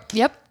back. and we're,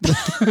 yep.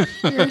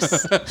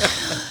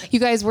 You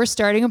guys, we're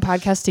starting a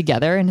podcast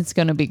together and it's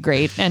going to be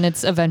great. And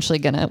it's eventually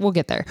we'll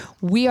get there.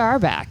 We are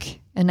back.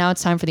 And now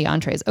it's time for the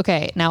entrees.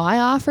 Okay. Now I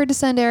offered to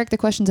send Eric the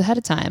questions ahead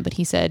of time, but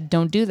he said,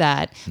 don't do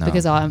that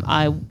because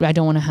I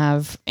don't want to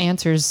have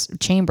answers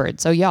chambered.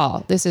 So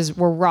y'all,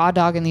 we're raw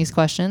dogging these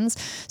questions.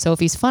 So if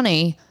he's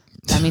funny,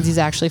 that means he's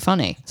actually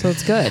funny. So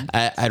it's good.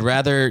 I'd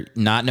rather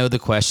not know the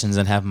questions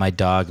and have my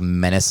dog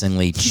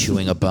menacingly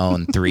chewing a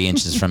bone 3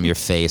 inches from your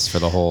face for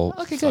the whole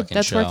Okay, good. fucking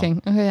That's show.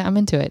 working. Okay, I'm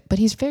into it. But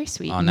he's very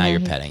sweet. Oh, you now know,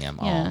 you're petting him.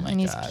 Yeah, Oh, my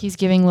and God. he's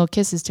giving little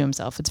kisses to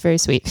himself. It's very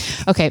sweet.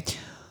 Okay.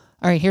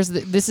 All right,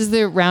 this is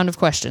the round of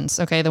questions,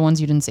 okay? The ones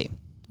you didn't see.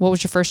 What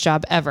was your first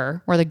job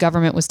ever where the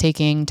government was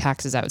taking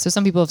taxes out? So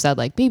some people have said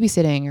like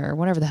babysitting or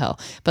whatever the hell.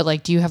 But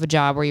like, do you have a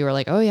job where you were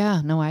like, oh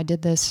yeah, no, I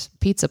did this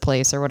pizza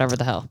place or whatever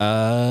the hell?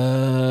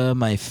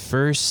 My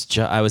first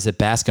job, I was at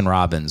Baskin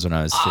Robbins when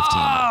I was 15.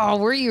 Oh,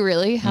 were you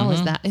really? How Mm-hmm.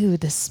 was that? Ooh,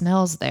 the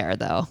smells there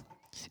though.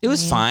 It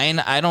was fine.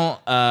 I don't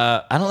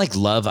like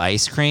love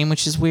ice cream,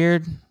 which is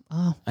weird.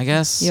 Oh, I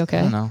guess. You okay?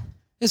 I don't know.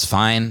 It's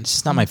fine. It's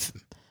just not my.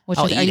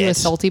 I'll Are eat you a it.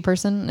 salty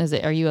person?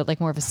 Are you like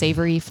more of a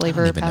savory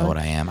flavor? I don't even know what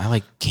I am. I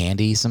like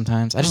candy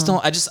sometimes. I just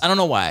don't. I don't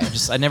know why.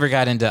 I never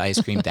got into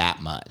ice cream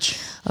that much.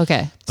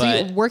 Okay. So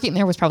But- working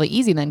there was probably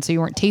easy then, so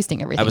you weren't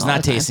tasting everything. I was all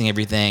not the time. tasting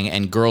everything,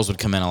 and girls would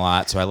come in a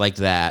lot, so I liked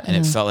that. And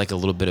it felt like a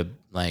little bit of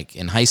like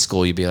in high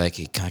school, you'd be like,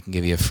 I can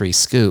give you a free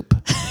scoop.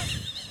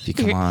 If you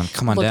come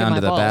on Look at down my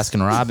to the balls.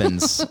 Baskin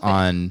Robbins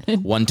on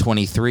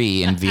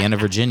 123 in Vienna,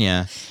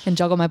 Virginia. And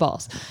juggle my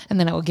balls. And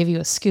then I will give you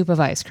a scoop of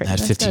ice cream. At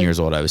That's 15 good. years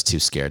old, I was too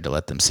scared to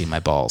let them see my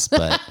balls,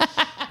 but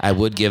I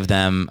would give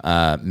them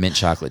mint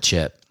chocolate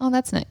chip, Oh,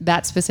 that's nice.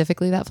 That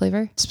specifically, that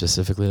flavor?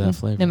 specifically that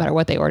flavor. No matter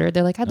what they ordered.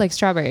 They're like, I'd like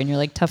strawberry. And you're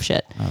like, tough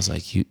shit. I was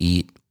like, you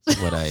eat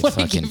what I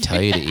fucking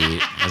tell you to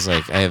eat. I was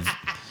like, I have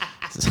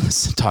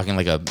talking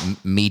like a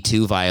Me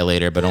Too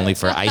violator, but only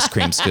for ice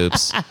cream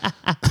scoops.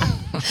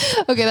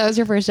 Okay, that was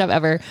your first job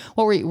ever.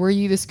 What were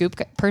you the scoop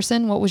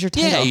person? What was your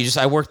title?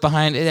 Yeah, I worked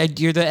behind.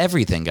 You're the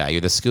everything guy.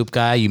 You're the scoop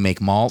guy. You make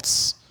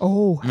malts.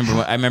 Oh.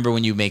 I remember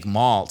when you make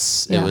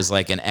malts, Yeah. it was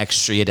like an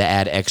extra. You had to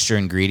add extra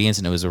ingredients,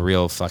 and it was a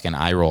real fucking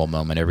eye roll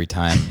moment every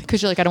time.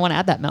 Because you're like, I don't want to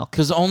add that milk.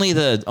 Because only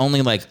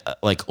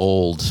like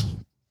old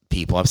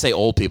people. I say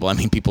old people. I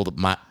mean people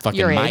my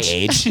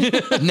age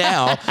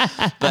now.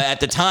 But at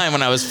the time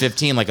when I was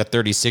 15, like a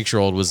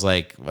 36-year-old was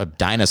like a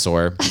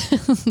dinosaur.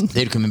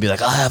 They'd come and be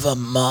like, "I'll have a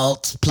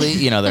malt,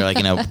 please." You know, they're like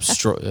in a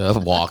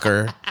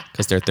walker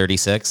because they're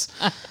 36.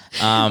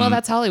 Well,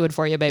 that's Hollywood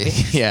for you, baby.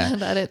 Yeah.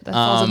 that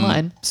falls in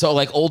line. So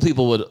like old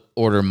people would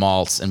order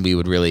malts and we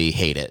would really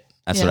hate it.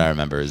 That's what Yeah. I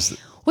remember.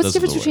 What's the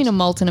difference between a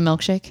malt and a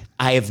milkshake?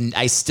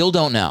 I still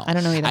don't know. I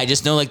don't know either. I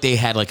just know like they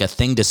had like a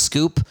thing to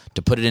scoop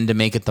to put it in to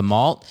make it the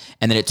malt,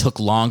 and then it took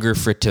longer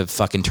for it to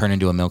fucking turn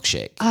into a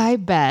milkshake. I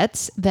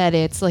bet that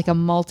it's like a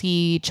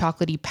malty,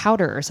 chocolatey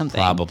powder or something.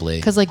 Probably.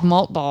 Because like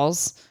malt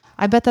balls,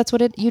 I bet that's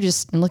what you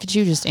just look at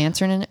you just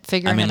answering it,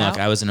 figuring I mean, it look, out.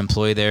 I was an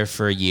employee there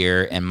for a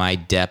year, and my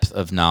depth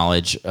of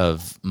knowledge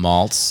of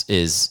malts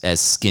is as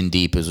skin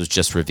deep as was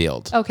just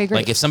revealed. Okay, great.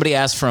 Like if somebody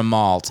asked for a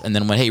malt and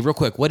then went, "Hey, real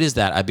quick, what is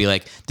that?" I'd be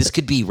like, "This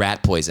could be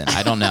rat poison.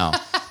 I don't know."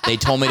 They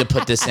told me to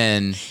put this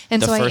in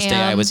And the so I first day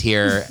I am. was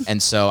here,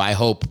 and so I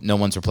hope no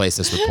one's replaced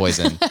this with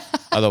poison.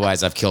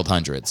 Otherwise, I've killed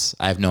hundreds.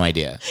 I have no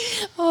idea.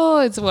 Oh,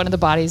 it's one of the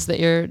bodies that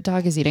your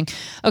dog is eating.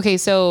 Okay,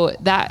 so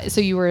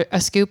you were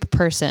a scoop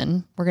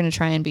person. We're gonna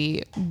try and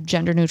be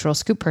gender neutral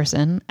scoop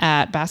person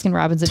at Baskin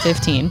Robbins at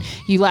 15.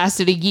 You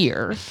lasted a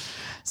year.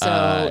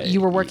 So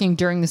you were working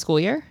during the school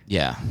year?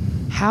 Yeah.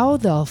 How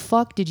the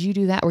fuck did you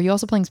do that? Were you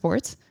also playing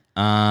sports?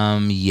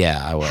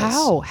 Yeah, I was.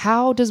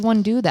 How does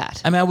one do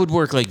that? I mean, I would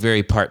work like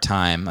very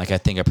part-time. Like I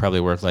think I probably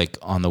worked like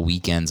on the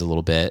weekends a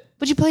little bit.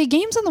 But you play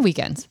games on the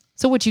weekends.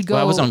 So what you'd go?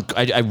 Well,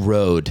 I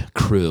rode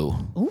crew.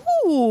 Ooh,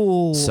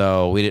 Ooh.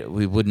 So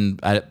we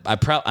wouldn't.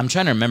 I'm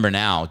trying to remember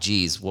now.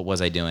 Geez, what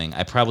was I doing?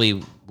 I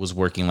probably was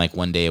working like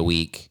one day a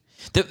week.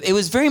 It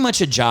was very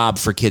much a job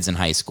for kids in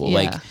high school. Yeah.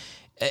 Like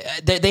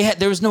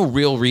there was no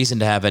real reason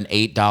to have an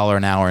 $8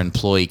 an hour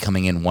employee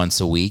coming in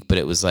once a week, but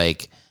it was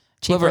like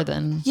Cheaper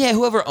than.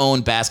 whoever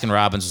owned Baskin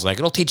Robbins was like,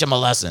 it'll teach them a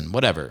lesson,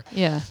 whatever.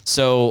 Yeah.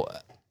 So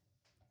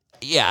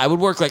yeah, I would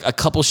work like a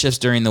couple shifts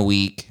during the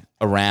week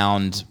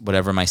around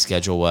whatever my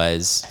schedule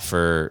was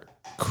for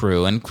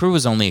crew, and crew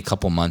was only a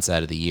couple months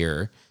out of the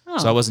year,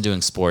 so I wasn't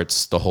doing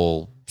sports the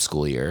whole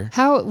school year.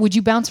 How would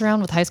you bounce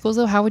around with high schools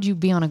though? How would you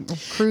be on a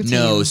crew team?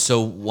 No, so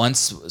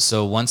once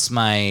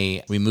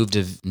we moved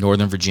to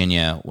Northern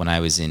Virginia when I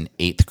was in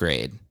 8th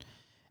grade.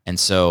 And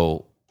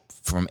so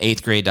from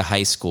 8th grade to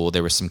high school,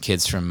 there were some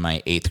kids from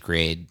my 8th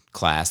grade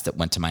class that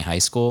went to my high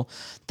school.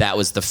 That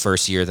was the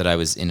first year that I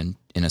was in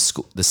a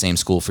school, the same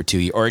school for 2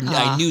 years, or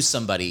I knew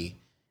somebody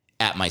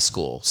at my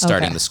school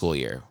starting the school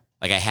year.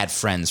 Like I had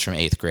friends from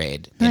 8th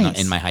grade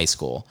in my high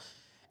school.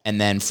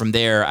 And then from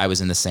there I was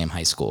in the same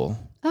high school.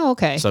 Oh,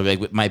 okay. So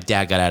like my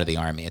dad got out of the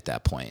army at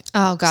that point.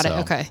 Oh, got it. So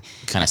Okay.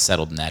 Kind of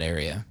settled in that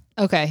area.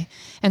 Okay.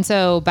 And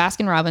so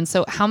Baskin Robbins.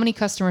 So how many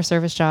customer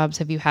service jobs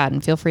have you had?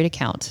 And feel free to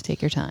count.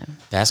 Take your time.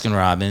 Baskin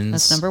Robbins.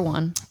 That's number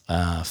one.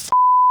 I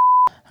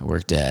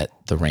worked at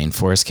the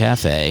Rainforest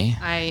Cafe.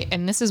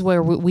 And this is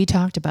where we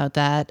talked about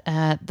that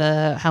at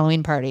the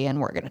Halloween party,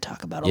 and we're going to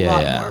talk about a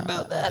lot more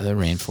about that. The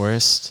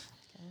Rainforest.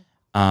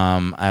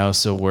 I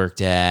also worked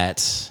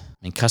at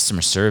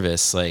customer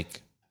service. I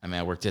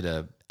worked at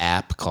a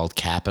app called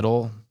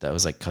Capital that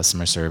was like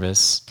customer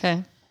service.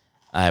 Okay.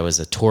 I was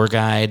a tour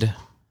guide.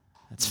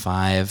 That's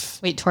 5.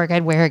 Wait, tour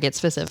guide where? Get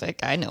specific.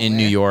 I know. In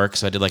New York.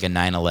 So I did like a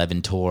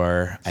 9/11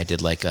 tour. I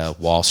did like a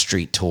Wall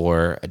Street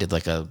tour. I did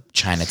like a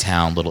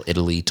Chinatown, Little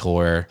Italy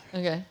tour.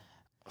 Okay.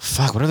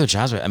 Fuck, what other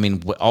jobs?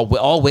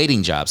 All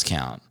waiting jobs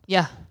count.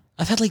 Yeah.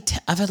 I've had like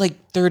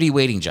 30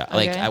 waiting jobs.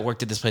 Okay. Like I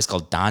worked at this place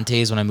called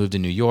Dante's when I moved to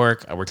New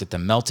York. I worked at the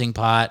Melting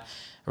Pot.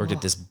 I worked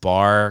at this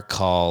bar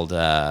called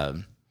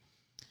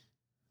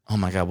oh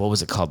my God, what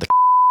was it called?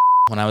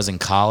 When I was in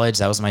college,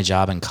 that was my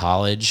job in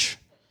college.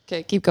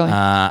 Okay, keep going.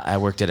 I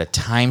worked at a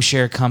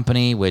timeshare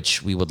company,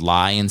 which we would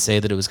lie and say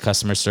that it was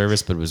customer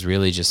service, but it was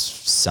really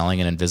just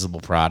selling an invisible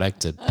product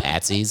to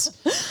patsies.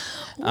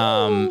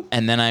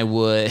 And then I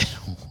would,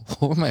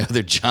 what were my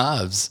other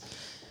jobs?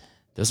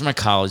 Those are my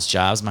college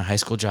jobs. My high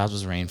school jobs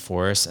was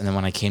Rainforest. And then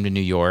when I came to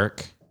New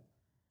York,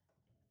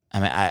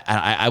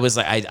 I was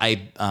like,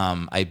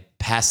 I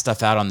passed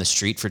stuff out on the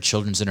street for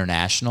Children's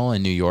International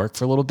in New York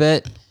for a little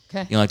bit.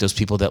 Okay. You know, like those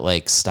people that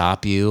like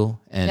stop you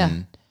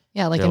and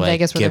Yeah, like they're in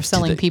Vegas where they're give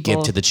selling people.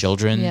 give to the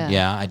children. Yeah.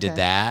 Yeah, I did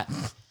that.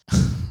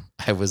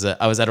 I was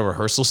at a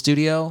rehearsal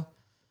studio.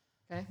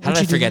 Okay. How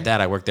did I forget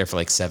that? I worked there for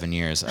like 7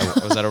 years. I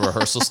was at a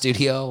rehearsal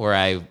studio where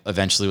I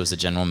eventually was a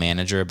general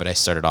manager, but I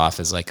started off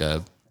as like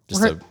a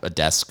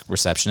desk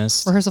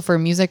receptionist. Rehearsal for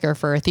music or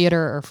for a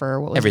theater or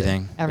for what was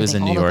Everything. It? It was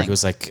in all New the York. things. It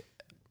was like,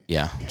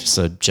 just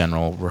a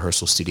general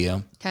rehearsal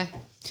studio. Okay.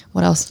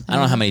 What else? I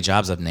don't know how many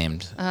jobs I've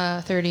named.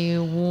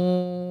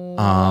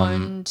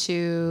 31,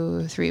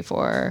 2, 3,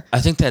 4.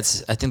 I think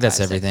that's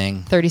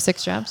everything.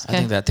 36 jobs.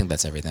 Okay. I think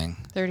that's everything.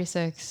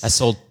 36. I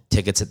sold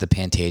tickets at the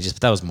Pantages,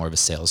 but that was more of a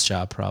sales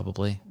job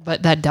probably.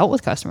 But that dealt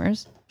with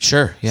customers.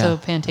 Sure. Yeah. So I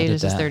did Pantages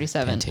is that.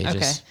 37. Pantages.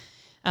 Okay.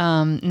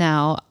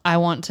 Now I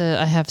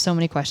have so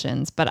many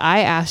questions, but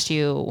I asked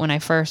you when I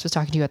first was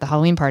talking to you at the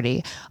Halloween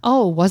party,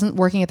 wasn't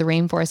working at the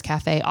Rainforest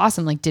Cafe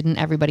awesome? Like, didn't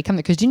everybody come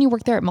there? Because didn't you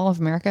work there at Mall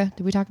of America?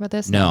 Did we talk about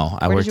this? No,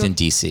 I Where worked did you in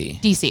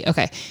DC. DC.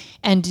 Okay.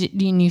 And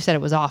you said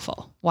it was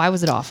awful. Why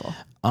was it awful?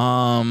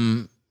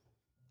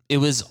 It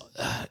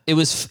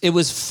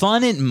was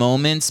fun at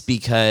moments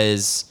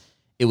because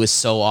it was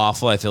so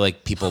awful. I feel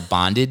like people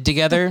bonded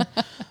together,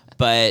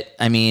 but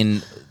I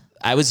mean,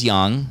 I was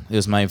young. It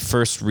was my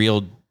first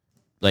real,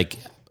 like,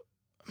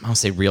 I don't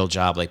say real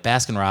job. Like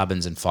Baskin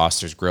Robbins and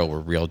Foster's Grill were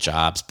real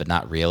jobs, but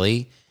not really.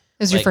 It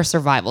was your first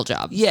survival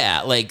job.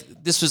 Yeah, like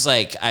this was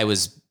like I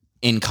was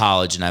in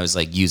college and I was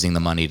like using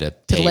the money to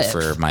pay live.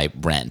 for my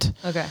rent.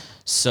 Okay.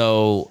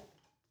 So,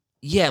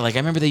 yeah, like I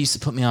remember they used to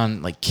put me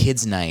on like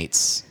kids'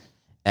 nights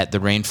at the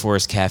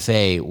Rainforest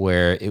Cafe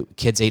where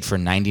kids ate for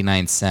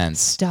 99 cents.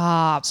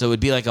 Stop. So it would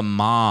be like a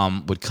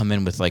mom would come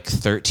in with like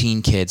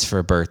 13 kids for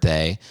a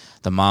birthday.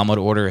 The mom would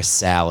order a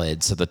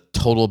salad. So the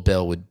total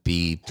bill would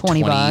be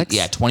 $20.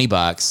 Yeah,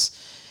 $20.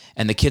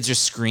 And the kids are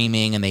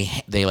screaming and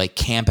they like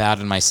camp out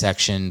in my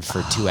section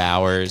for 2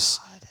 hours.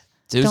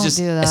 So it was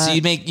Don't do that. So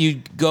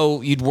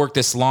you'd work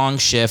this long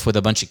shift with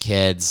a bunch of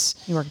kids.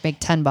 You work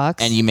big $10.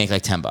 And you make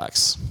like $10.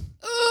 It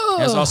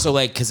was also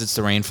like, because it's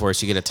the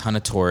rainforest, you get a ton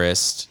of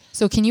tourists.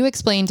 So can you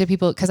explain to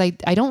people, because I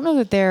don't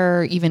know that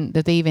they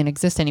even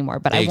exist anymore,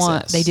 but They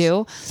they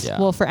do. Yeah.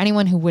 Well, for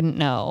anyone who wouldn't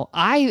know,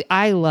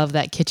 I love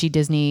that kitschy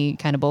Disney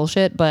kind of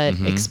bullshit, but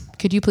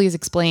Could you please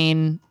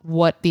explain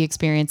what the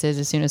experience is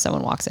as soon as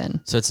someone walks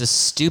in? So it's a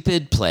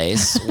stupid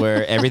place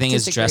where everything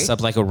is dressed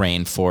up like a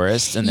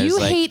rainforest, and there's You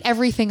like hate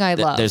everything I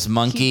love. there's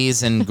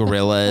monkeys and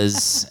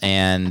gorillas,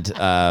 and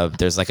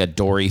there's like a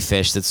dory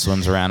fish that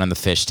swims around in the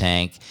fish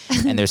tank,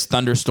 and there's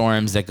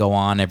thunderstorms that go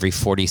on every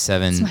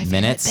 47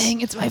 minutes.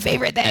 It's my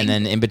favorite thing. And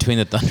then in between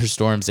the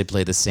thunderstorms, they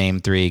play the same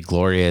 3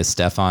 Gloria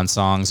Estefan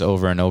songs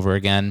over and over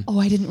again. Oh,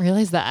 I didn't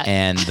realize that.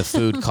 And the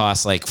food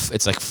costs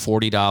it's like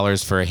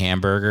 $40 for a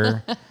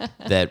hamburger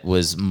that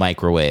was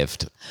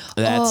microwaved.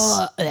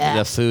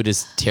 The food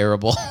is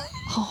terrible.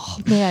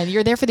 Man,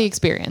 you're there for the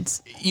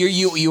experience.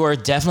 You are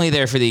definitely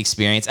there for the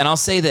experience. And I'll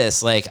say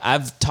this, like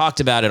I've talked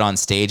about it on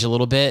stage a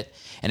little bit,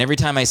 and every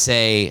time I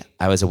say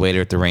I was a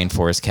waiter at the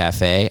Rainforest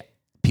Cafe,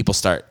 people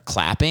start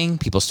clapping,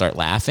 people start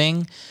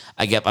laughing.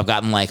 I've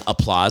gotten like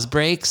applause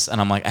breaks, and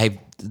I'm like,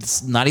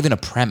 it's not even a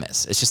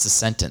premise. It's just a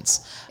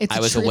sentence. I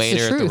was a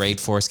waiter at the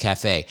Rainforest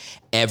Cafe.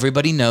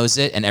 Everybody knows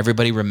it, and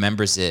everybody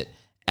remembers it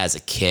as a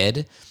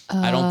kid.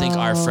 I don't think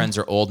our friends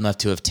are old enough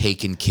to have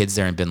taken kids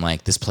there and been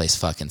like, this place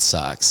fucking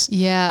sucks.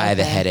 Yeah. I have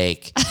a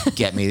headache.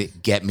 Get me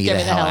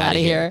the hell out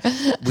of here.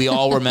 We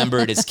all remember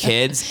it as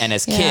kids. And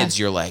as kids,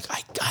 you're like,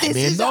 I'm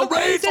in the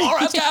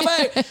Rainforest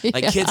Cafe.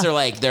 Like kids are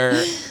like,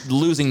 they're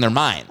losing their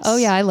minds. Oh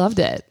yeah, I loved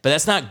it. But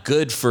that's not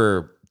good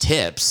for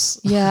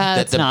tips.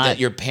 Yeah, that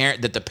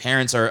the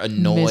parents are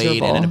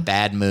annoyed and in a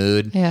bad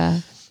mood. Yeah.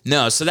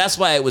 No, so that's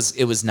why it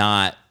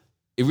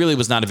really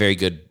was not a very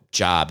good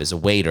job as a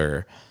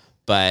waiter.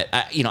 But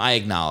I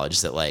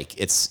acknowledge that like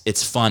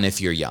it's fun if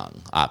you're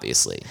young,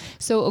 obviously.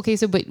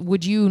 But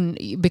would you,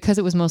 because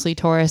it was mostly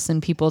tourists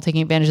and people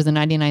taking advantage of the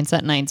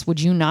 99-cent nights, would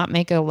you not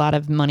make a lot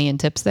of money in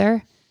tips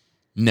there?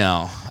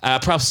 No, I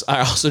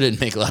also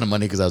didn't make a lot of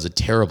money because I was a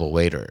terrible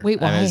waiter.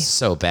 Wait, why? I was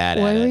so bad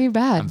at it. Why were you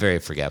bad? I'm very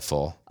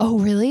forgetful. Oh,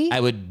 really? I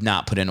would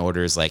not put in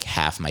orders like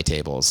half my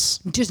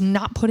tables. Just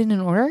not put in an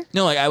order?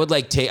 No, like I would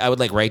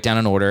write down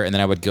an order, and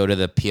then I would go to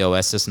the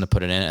POS system to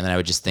put it in, and then I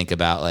would just think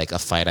about like a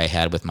fight I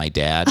had with my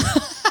dad.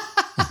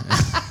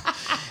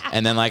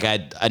 And then like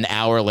an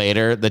hour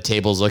later, the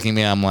table's looking at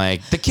me. I'm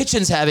like, the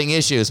kitchen's having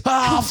issues.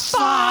 Oh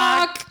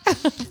fuck!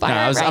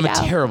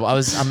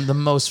 I'm the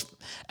most.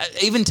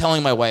 Even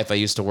telling my wife I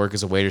used to work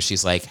as a waiter,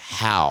 she's like,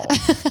 how?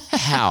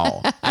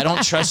 I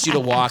don't trust you to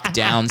walk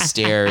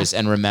downstairs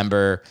and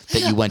remember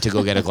that you went to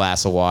go get a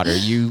glass of water.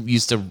 You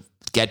used to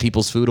get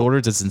people's food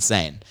orders. It's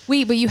insane.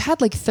 Wait, but you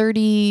had like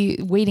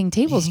 30 waiting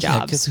tables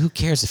jobs. Because who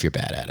cares if you're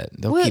bad at it?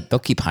 They'll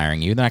keep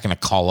hiring you. They're not going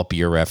to call up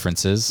your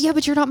references. Yeah,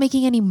 but you're not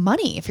making any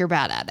money if you're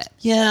bad at it.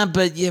 Yeah,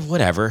 but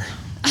whatever.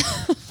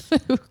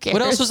 Who cares?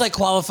 What else was I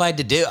qualified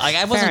to do? Like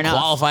I wasn't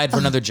qualified for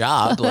another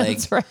job. Like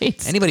That's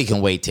right. Anybody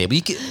can wait table.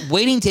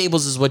 Waiting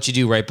tables is what you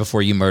do right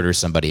before you murder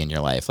somebody in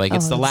your life. Like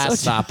it's the last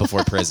stop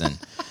before prison.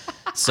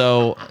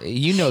 So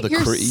you know the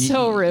crew.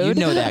 So rude. You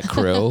know that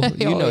crew.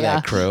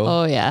 That crew.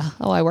 Oh yeah.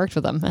 Oh, I worked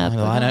with them.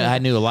 I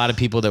knew a lot of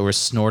people that were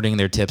snorting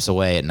their tips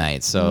away at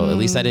night. So at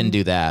least I didn't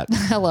do that.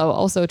 Hello.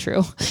 Also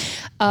true.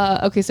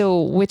 Okay.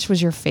 So which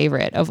was your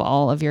favorite of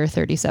all of your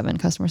 37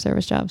 customer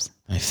service jobs?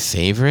 My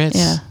favorite?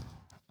 Yeah.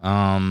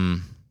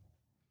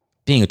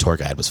 Being a tour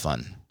guide was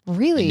fun.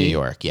 Really? In New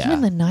York, yeah.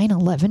 Even the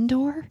 9/11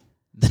 door?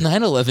 The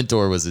 9/11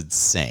 door was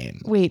insane.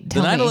 Wait, the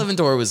 9/11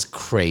 door was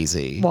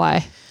crazy.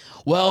 Why?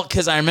 Well,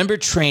 because I remember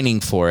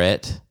training for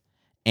it,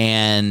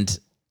 and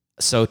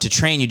so to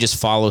train, you just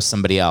follow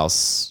somebody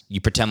else.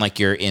 You pretend like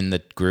you're in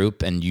the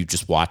group, and you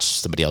just watch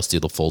somebody else do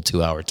the full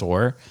 2-hour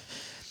tour.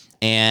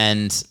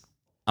 And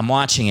I'm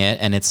watching it,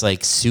 and it's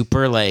like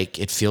super, like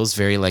it feels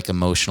very like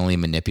emotionally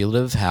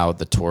manipulative how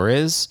the tour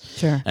is.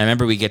 Sure. And I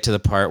remember we get to the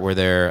part where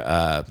they're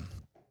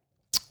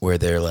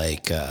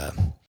like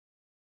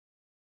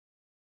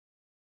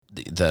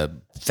the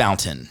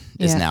fountain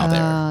is now there.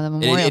 The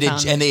memorial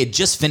fountain. And they had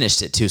just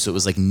finished it too, so it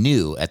was like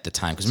new at the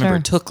time. Because remember,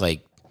 it took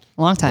like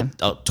a long time,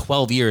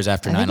 12 years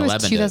after 9/11. It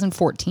was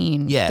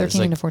 2014. Yeah,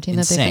 13 to 14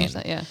 insane. that they finished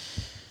that. Yeah.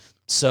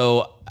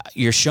 So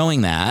you're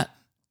showing that,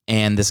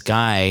 and this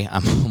guy,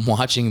 I'm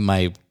watching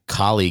my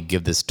colleague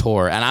give this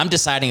tour, and I'm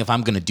deciding if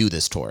I'm going to do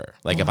this tour,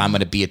 like if I'm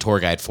going to be a tour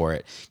guide for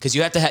it, because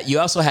you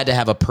also had to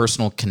have a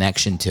personal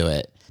connection to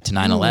it, to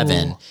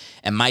 9/11.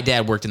 And my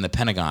dad worked in the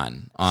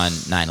Pentagon on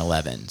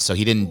 9/11, so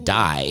he didn't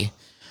die,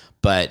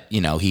 but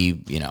it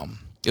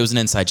was an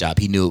inside job.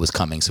 He knew it was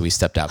coming, so he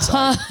stepped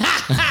outside.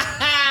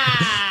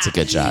 It's a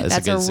good job.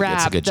 That's a wrap.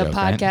 It's a good joke,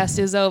 podcast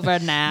is over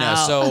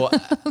now. No,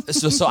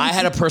 so I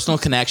had a personal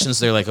connection.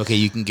 So they're like, okay,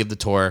 you can give the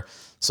tour.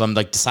 So I'm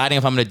like deciding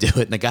if I'm going to do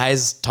it. And the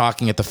guy's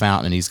talking at the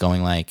fountain, and he's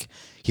going like,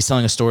 he's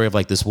telling a story of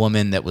like this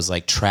woman that was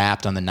like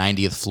trapped on the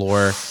 90th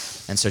floor.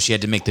 And so she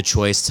had to make the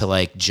choice to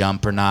like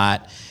jump or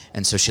not.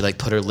 And so she like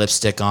put her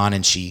lipstick on,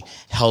 and she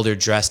held her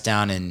dress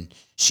down, and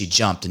she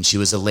jumped, and she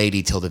was a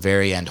lady till the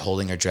very end,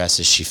 holding her dress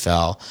as she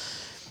fell.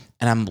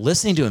 And I'm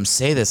listening to him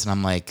say this, and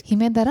I'm like, he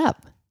made that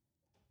up.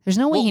 There's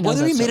no way he knows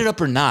whether he that made story. it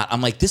up or not.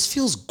 I'm like, this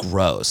feels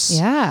gross.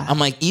 Yeah. I'm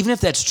like, even if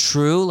that's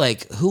true,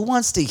 like, who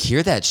wants to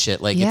hear that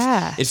shit? Like,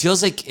 yeah. It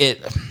feels like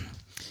it.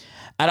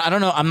 I don't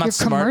know. I'm not You're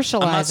smart.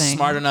 I'm not commercializing.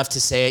 smart enough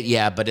to say it.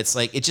 Yeah, but it's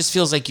like it just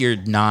feels like you're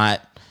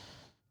not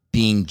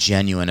being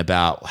genuine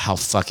about how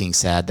fucking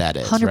sad that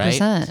is, 100%.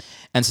 right?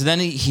 And so then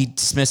he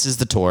dismisses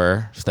the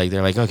tour. Like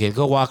they're like, okay,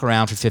 go walk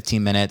around for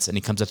 15 minutes. And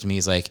he comes up to me.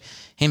 He's like,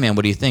 hey man,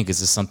 what do you think? Is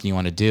this something you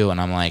want to do? And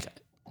I'm like,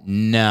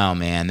 no,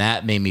 man,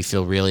 that made me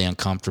feel really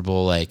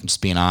uncomfortable. Like, I'm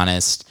just being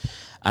honest.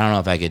 I don't know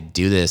if I could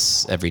do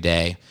this every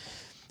day.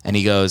 And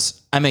he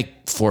goes, I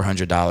make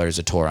 $400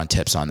 a tour on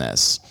tips on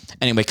this.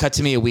 Anyway, cut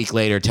to me a week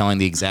later telling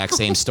the exact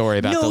same story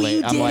about No, the lady.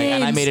 you I'm like,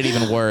 and I didn't. made it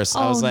even worse.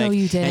 I Oh, was no, like,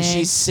 you and didn't.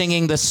 she's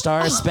singing the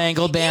Star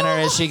Spangled Banner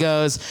as she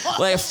goes,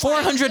 like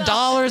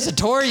 $400 a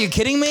tour? Are you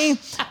kidding me?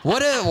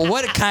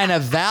 What kind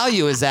of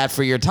value is that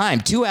for your time?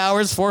 2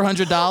 hours,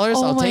 $400?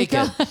 Oh I'll my take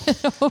God.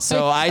 it.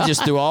 So I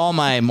just threw all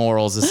my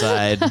morals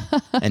aside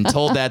and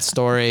told that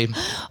story.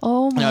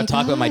 Oh my I would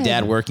talk about my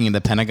dad working in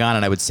the Pentagon,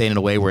 and I would say it in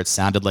a way where it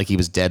sounded like he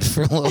was dead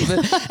for a little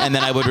bit, and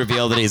then I would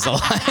reveal that he's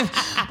alive.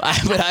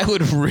 But I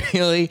would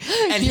really,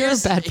 and You're a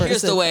here's bad the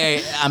person.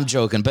 way, I'm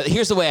joking, but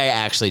here's the way I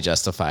actually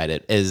justified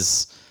it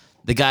is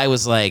the guy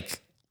was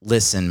like,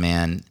 listen,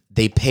 man,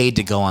 they paid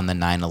to go on the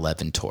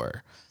 9/11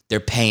 tour. They're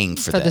paying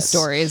for the this.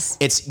 stories.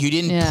 You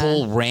didn't Yeah.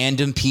 pull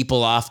random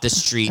people off the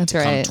street That's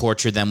to come right.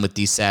 torture them with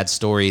these sad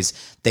stories.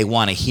 They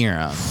want to hear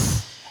them.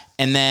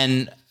 And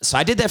then, so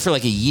I did that for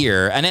like a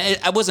year. And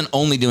I wasn't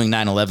only doing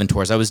 9/11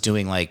 tours. I was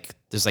doing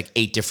there's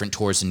 8 different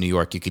tours in New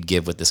York you could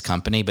give with this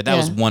company. But that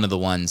was one of the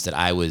ones that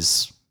I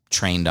was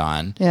trained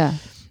on. Yeah.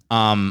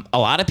 A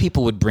lot of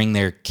people would bring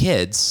their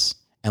kids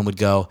and would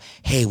go,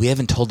 hey, we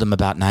haven't told them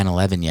about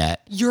 9/11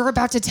 yet. You're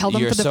about to tell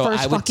them for the So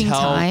first I would fucking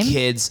tell time?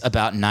 kids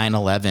about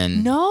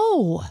 9/11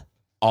 No.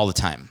 all the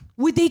time.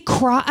 Would they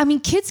cry? I mean,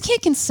 kids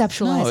can't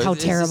conceptualize how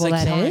it's terrible like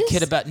that telling is. a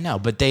kid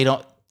about but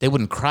they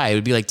wouldn't cry. It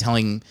would be like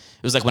it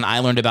was like when I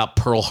learned about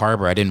Pearl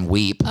Harbor, I didn't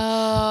weep.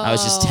 I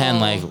was just 10,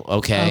 like,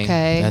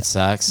 okay, that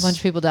sucks. A bunch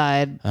of people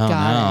died. Oh,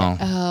 Got it.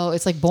 no. Oh,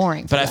 it's like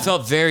boring. But I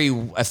felt very,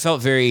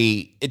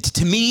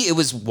 to me, it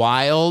was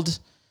wild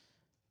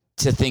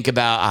to think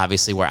about,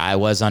 obviously, where I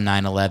was on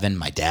 9/11.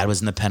 My dad was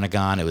in the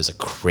Pentagon. It was a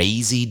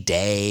crazy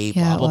day,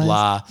 Yeah, blah, it blah, was.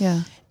 blah.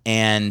 Yeah.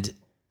 And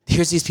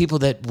here's these people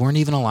that weren't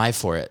even alive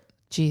for it.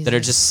 Jesus. That are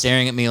just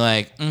staring at me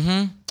like,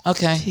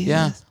 okay,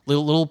 yeah.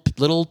 Little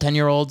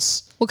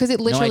 10-year-olds. Well, because it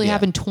literally idea.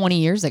 happened 20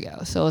 years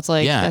ago. So it's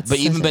like, Yeah, that's but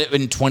such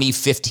in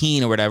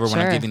 2015 or whatever, when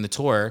I'm Sure. giving the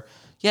tour,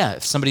 yeah,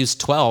 if somebody was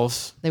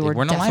 12, they were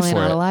weren't definitely alive for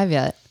not it. alive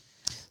yet.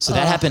 So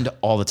that happened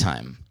all the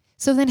time.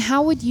 So then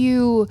how would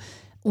you,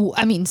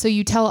 I mean, so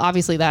you tell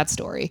obviously that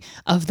story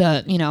of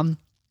the,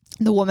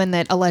 the woman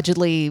that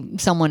allegedly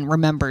someone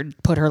remembered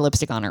put her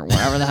lipstick on her,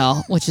 whatever the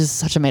hell, which is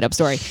such a made up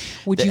story.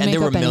 Would you And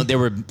make up any, there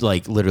were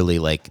like literally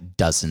like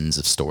dozens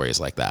of stories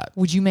like that.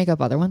 would you make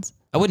up other ones?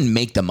 I wouldn't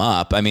make them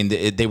up. I mean,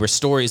 they were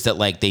stories that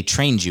like they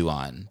trained you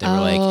on. They were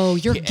like, Oh,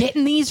 you're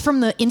getting these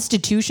from the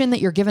institution that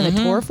you're giving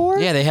the tour for?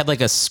 yeah, they had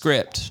like a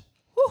script.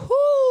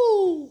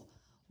 Woohoo!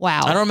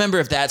 Wow. I don't remember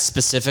if that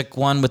specific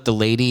one with the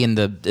lady in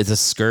the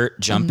skirt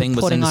jumping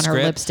was putting in the on her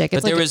script. lipstick.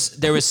 But It's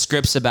there was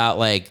scripts about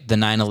like the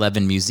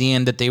 9/11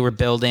 museum that they were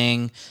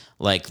building,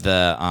 like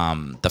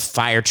the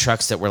fire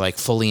trucks that were like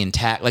fully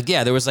intact. Like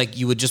yeah, there was like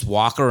you would just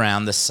walk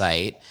around the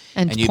site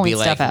And you'd point be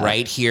like stuff out.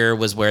 right here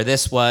was where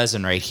this was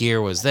and right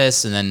here was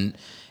this and then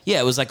yeah,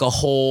 it was like a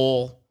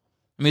whole.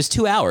 I mean, it was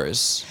 2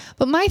 hours.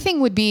 But my thing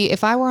would be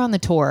if I were on the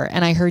tour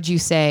and I heard you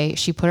say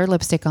she put her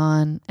lipstick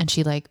on and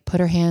she like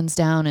put her hands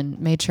down and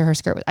made sure her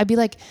skirt was, I'd be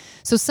like,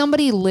 so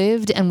somebody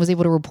lived and was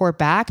able to report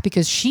back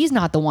because she's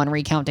not the one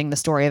recounting the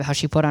story of how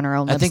she put on her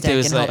own I lipstick think there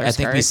was and held like her I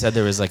think we skirt. said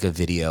there was like a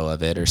video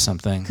of it or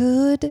something.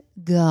 Good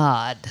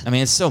God. I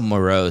mean, it's so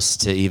morose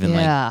to even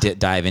Yeah. like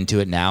dive into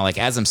it now. Like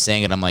as I'm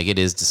saying it, I'm like, it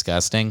is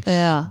disgusting.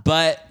 Yeah.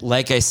 But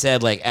like I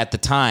said, like at the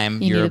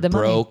time, You you're needed the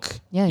money. broke.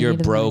 Yeah, you you're a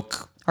needed the money.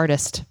 broke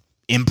Artist.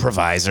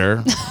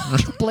 improviser.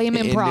 Blame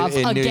In improv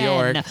New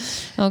again. York.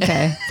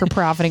 Okay. For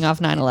profiting off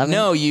 9/11.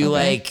 No, you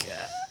Okay. like.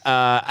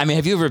 I mean,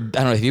 have you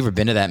ever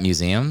been to that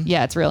museum?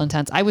 Yeah, it's real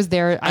intense. I was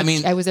there. I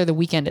mean- was there the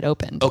weekend it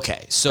opened.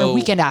 Okay, so Or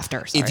weekend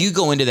after. Sorry. if you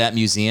go into that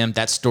museum,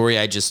 that story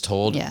I just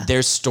told, Yeah.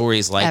 there's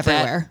stories like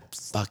Everywhere. that,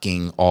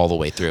 fucking all the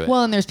way through it.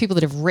 Well, and there's people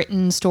that have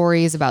written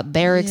stories about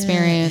their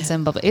experience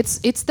and blah, blah. It's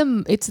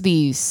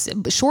the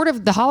short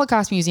of the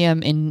Holocaust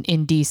Museum in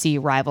DC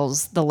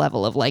rivals the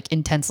level of like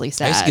intensely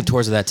sad. I used to give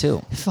tours of that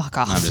too. Fuck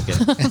off. I'm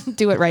just kidding.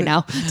 Do it right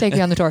now. Take me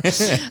on the tour.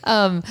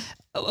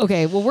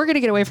 Okay, well, we're gonna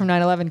get away from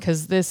 9/11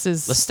 because this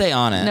is. Let's stay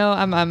on it. No,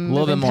 I'm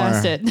little moving bit more.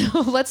 past it.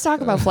 Let's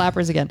talk about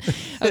flappers again.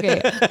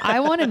 Okay, I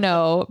want to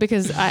know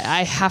because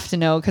I have to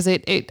know because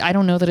I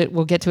don't know that it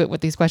will get to it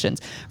with these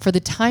questions. For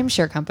the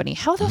timeshare company,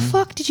 how the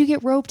fuck did you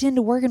get roped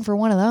into working for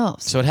one of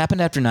those? So it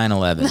happened after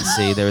 9/11.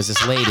 See, there was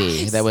this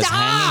lady that was Stop!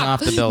 hanging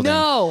off the building.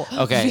 No.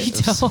 Okay.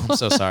 Veto. I'm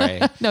so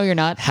sorry. No, you're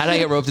not. How did I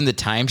get roped into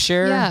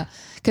timeshare? Yeah,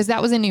 because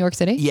that was in New York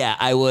City. Yeah,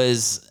 I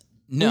was.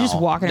 No, just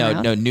walking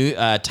around? No, new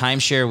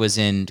timeshare was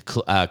in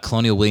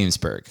Colonial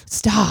Williamsburg.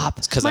 Stop.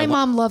 'cause My I wa-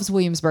 mom loves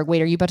Williamsburg.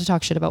 Wait, are you about to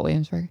talk shit about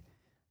Williamsburg?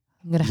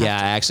 I'm gonna have Yeah,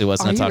 I actually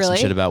was Are going you to talk some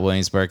really? shit about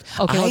Williamsburg.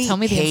 Okay, well, I tell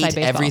me the hate inside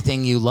baseball.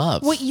 everything you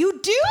love. What you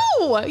do?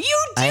 You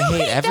do I hate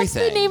That's the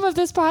everything. name of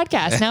this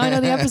podcast. Now I know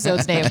the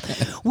episode's name.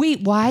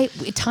 Wait, why?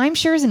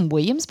 Timeshares in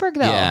Williamsburg,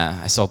 though? Yeah,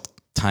 I sold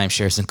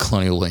timeshares in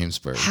Colonial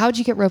Williamsburg. How'd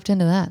you get roped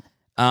into that?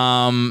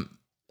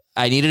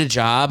 I needed a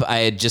job. I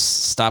had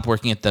just stopped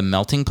working at the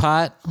Melting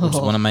Pot, which is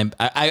one of my.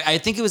 I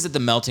think it was at the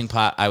Melting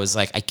Pot. I was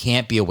like, I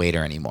can't be a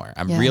waiter anymore.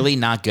 I'm really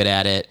not good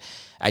at it.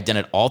 I'd done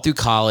it all through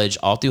college,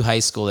 all through high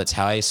school. That's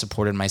how I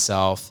supported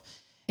myself.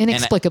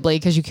 Inexplicably,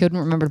 because you couldn't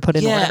remember to put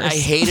in orders. I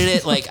hated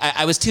it. Like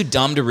I was too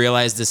dumb to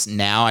realize this.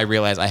 Now I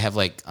realize I have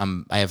I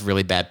have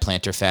really bad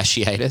plantar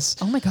fasciitis.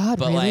 Oh my God,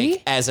 But really?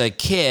 like as a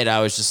kid,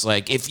 I was just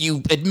like, if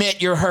you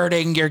admit you're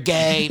hurting, you're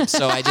gay.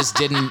 So I just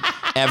didn't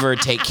ever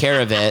take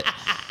care of it.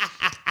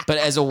 But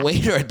as a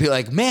waiter, I'd be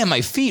like, man,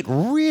 my feet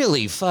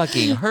really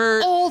fucking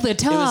hurt. All the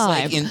It was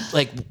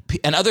time.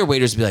 and other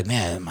waiters would be like,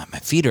 man, my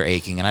feet are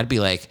aching. And I'd be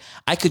like,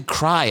 I could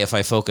cry if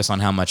I focus on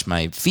how much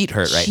my feet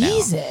hurt right now.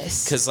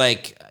 Jesus. Because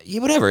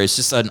whatever, it's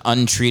just an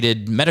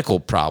untreated medical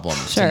problem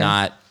Sure. to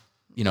not,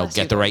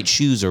 get the right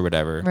shoes or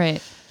whatever.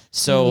 Right.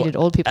 So You needed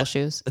old people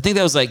shoes. I think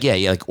that was like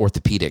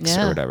orthopedics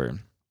Yeah. or whatever.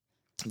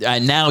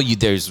 Now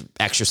there's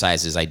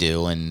exercises I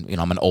do, and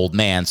I'm an old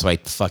man, so I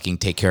fucking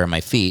take care of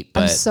my feet.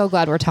 But I'm so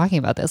glad we're talking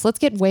about this. Let's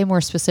get way more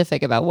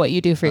specific about what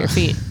you do for your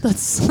feet.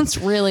 Let's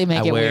really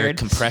make I it wear weird.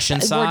 compression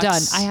We're socks.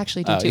 done. I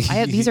actually do too.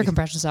 These are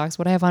compression socks.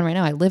 What I have on right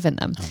now, I live in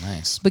them. Oh,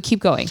 nice. But keep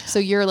going. So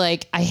you're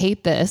like, I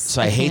hate this. So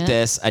I hate can't.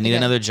 this. I need Okay.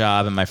 another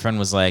job, and my friend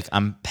was like,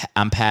 "I'm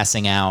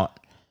passing out."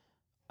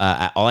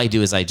 All I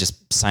do is I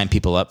just sign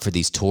people up for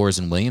these tours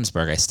in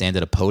Williamsburg. I stand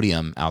at a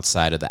podium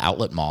outside of the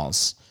outlet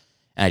malls,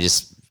 and I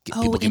just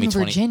people give me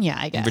 20 Virginia,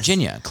 I guess. in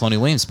Virginia,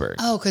 Colonial Williamsburg.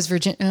 Oh, because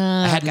Virginia.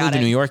 I hadn't moved to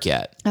New York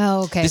yet.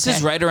 Oh, okay. This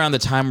is right around the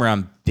time where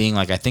I'm being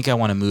like, I think I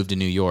want to move to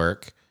New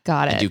York.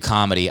 Got and it. do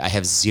comedy. I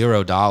have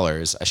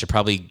 $0. I should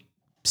probably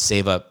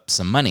save up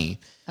some money.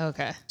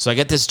 Okay. So I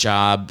get this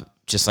job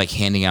just like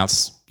handing out,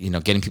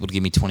 getting people to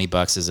give me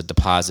 $20 as a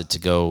deposit to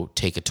go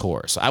take a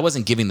tour. So I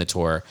wasn't giving the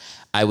tour.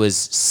 I was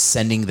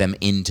sending them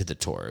into the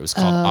tour. It was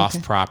called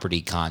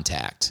Off-Property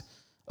Contact,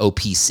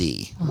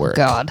 OPC work.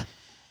 God.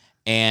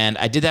 And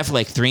I did that for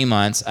like 3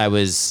 months. I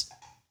was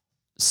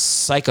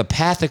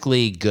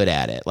psychopathically good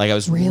at it. Like I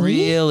was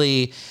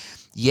really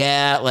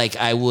like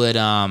I would,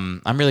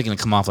 I'm really going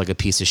to come off like a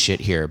piece of shit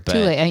here, but Too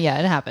late. Yeah,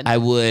 it happened. I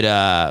would,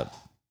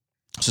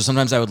 so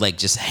sometimes I would like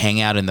just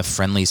hang out in the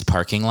Friendly's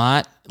parking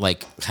lot,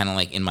 like kind of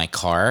like in my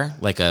car,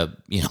 like a,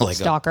 like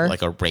Stalker.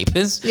 like a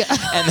rapist. Yeah.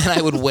 And then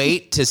I would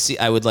wait to see,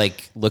 I would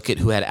like look at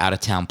who had out of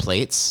town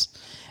plates.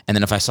 And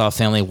then if I saw a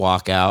family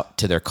walk out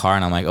to their car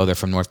and I'm like, oh, they're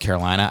from North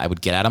Carolina, I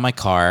would get out of my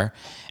car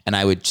and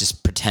I would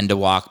just pretend to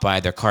walk by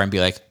their car and be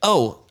like,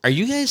 oh, are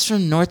you guys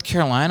from North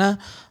Carolina?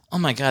 Oh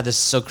my God, this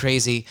is so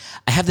crazy.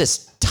 I have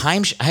this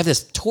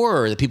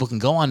tour that people can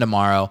go on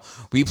tomorrow.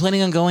 Were you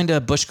planning on going to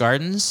Busch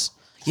Gardens?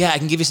 Yeah, I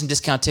can give you some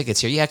discount tickets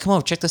here. Yeah, come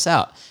over, check this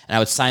out. And I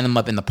would sign them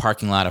up in the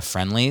parking lot of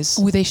Friendly's.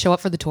 Would they show up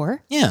for the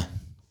tour? Yeah.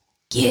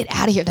 Get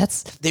out of here.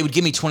 They would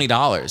give me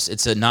 $20.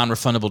 It's a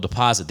non-refundable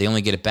deposit. They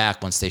only get it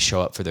back once they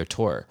show up for their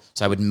tour.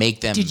 So I would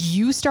make them. Did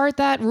you start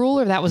that rule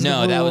or that was the rule?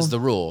 No, that was the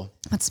rule.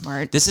 That's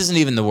smart. This isn't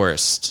even the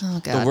worst. Oh,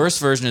 God. The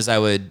worst version is I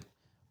would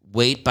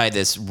wait by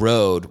this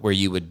road where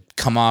you would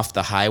come off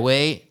the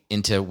highway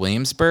into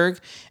Williamsburg.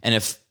 And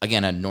if,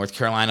 again, a North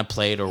Carolina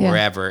plate or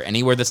wherever,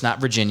 anywhere that's not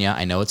Virginia,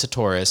 I know it's a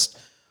tourist,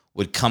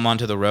 would come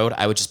onto the road,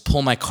 I would just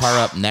pull my car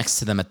up next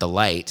to them at the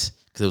light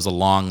because it was a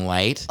long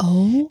light.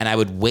 Oh. And I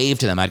would wave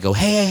to them. I'd go,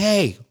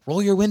 hey,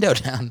 roll your window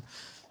down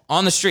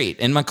on the street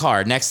in my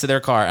car next to their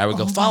car. I would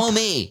go, follow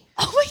me.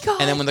 Oh my God.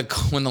 And then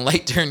when the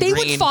light turned They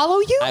green, would follow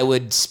you? I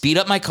would speed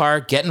up my car,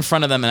 get in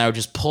front of them, and I would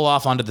just pull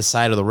off onto the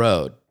side of the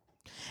road.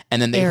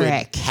 And then they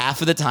Eric. would,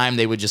 half of the time,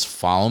 they would just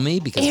follow me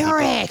because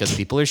Eric.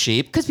 people are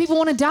sheep. Because people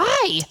want to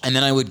die. And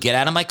then I would get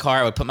out of my car.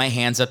 I would put my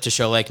hands up to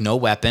show like no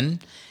weapon.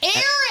 Eric.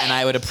 And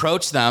I would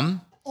approach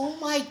them. Oh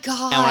my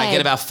God. And when I get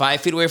about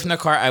 5 feet away from their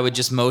car, I would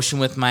just motion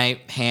with my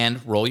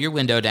hand, roll your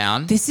window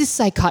down. This is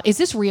psychotic. Is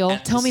this real?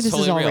 Tell me this is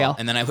totally all real.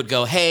 And then I would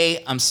go,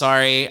 hey, I'm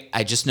sorry.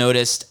 I just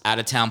noticed out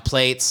of town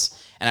plates.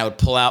 And I would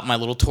pull out my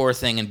little tour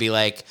thing and be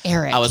like,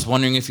 Eric. I was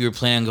wondering if you were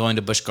planning on going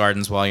to Busch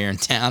Gardens while you're in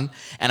town.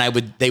 And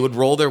they would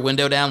roll their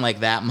window down like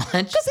that much.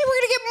 Because they were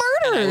going to get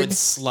And I murdered. would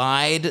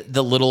slide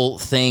the little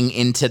thing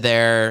into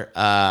their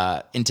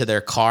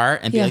car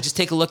and be Yeah. like, just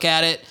take a look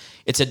at it.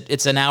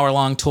 It's an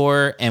hour-long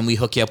tour, and we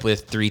hook you up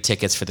with 3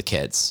 tickets for the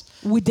kids.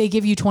 Would they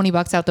give you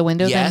 $20 out the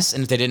window Yes,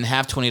 and if they didn't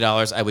have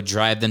 $20, I would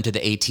drive them to the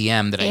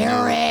ATM that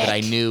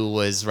I knew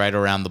was right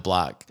around the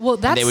block. Well,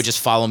 And that's- they would just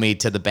follow me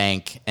to the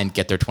bank and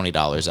get their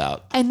 $20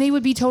 out. And they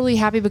would be totally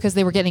happy because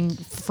they were getting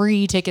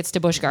free tickets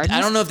to Busch Gardens?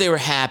 I don't know if they were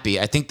happy.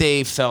 I think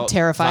they felt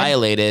Terrified?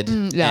 violated.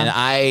 yeah.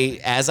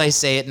 And as I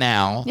say it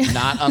now,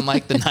 not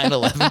unlike the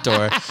 9/11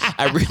 tour,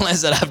 I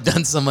realize that I've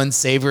done some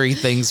unsavory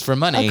things for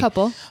money. A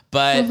couple.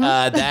 But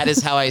that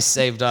is how I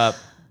saved up.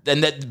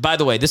 And that, by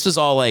the way, this was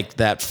all like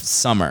that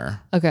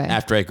summer Okay.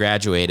 after I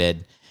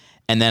graduated.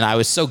 And then I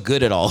was so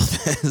good at all of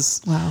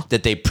this Wow.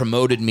 that they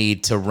promoted me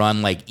to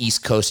run like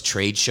East Coast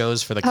trade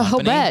shows for the company.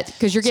 I'll bet,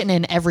 because you're getting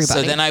in everybody.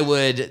 So then I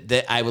would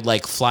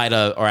like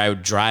I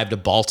would drive to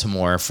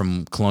Baltimore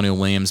from Colonial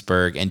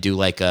Williamsburg and do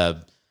like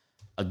a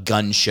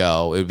gun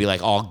show. It would be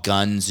like all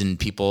guns and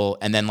people,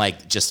 and then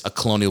like just a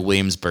Colonial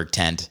Williamsburg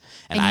tent.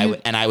 And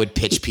I would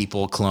pitch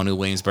people Colonial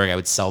Williamsburg. I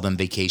would sell them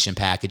vacation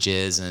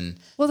packages and.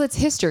 Well, that's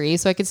history,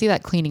 so I could see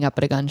that cleaning up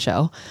at a gun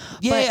show.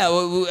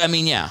 I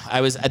mean, yeah.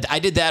 I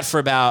did that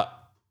for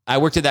I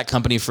worked at that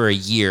company for a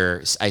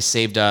year. I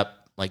saved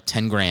up like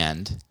 10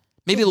 grand,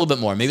 maybe a little bit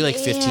more, maybe like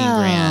 15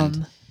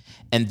 grand.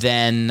 And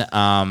then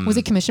Was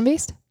it commission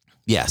based?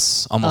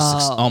 Yes,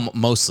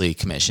 mostly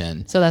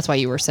commission. So that's why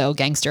you were so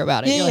gangster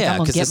about it. You're like, I'm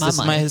gonna get my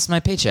money. It's my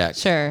paycheck.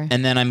 Sure.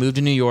 And then I moved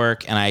to New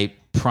York, and I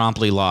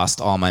promptly lost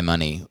all my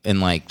money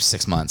in like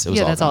 6 months. It was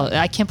that's gone. all.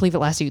 I can't believe it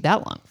lasted you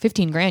that long.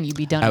 15 grand, you'd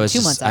be done in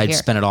 2 months out I'd here.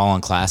 spent it all on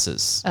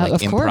classes, like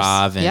of course.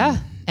 improv and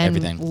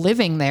everything. And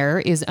living there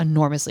is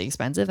enormously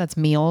expensive. That's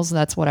meals.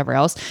 That's whatever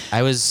else.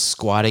 I was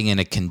squatting in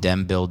a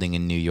condemned building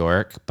in New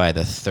York by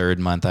the 3rd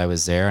month I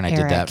was there, and I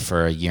did that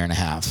for a year and a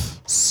half.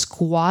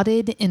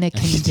 Squatted in a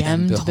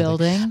condemned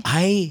building.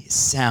 I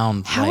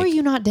sound How are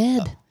you not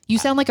dead? You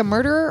sound like a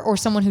murderer or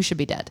someone who should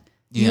be dead.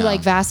 You Yeah.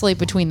 like vacillate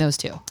between those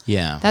two.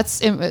 Yeah.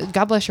 That's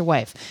God bless your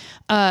wife.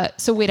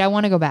 So wait, I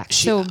want to go back.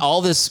 So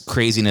all this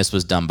craziness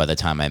was done by the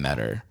time I met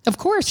her. of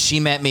course, She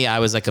met me. I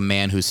was like a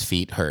man whose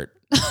feet hurt.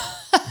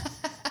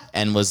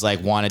 And was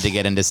like wanted to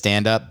get into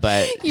stand up,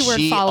 but You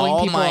weren't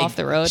following people off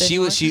the road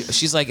anymore?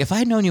 She's like, if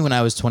I'd known you when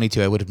I was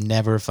 22, I would have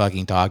never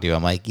fucking talked to you.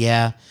 I'm like,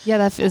 yeah,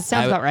 it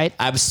sounds about right.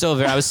 I was still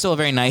a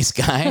very nice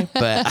guy,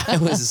 but I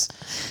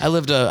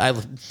lived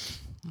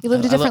You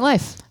lived a different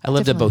life.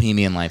 a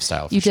bohemian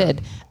lifestyle. For You sure.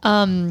 did.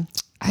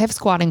 I have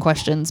squatting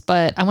questions,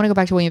 but I want to go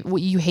back to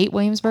you hate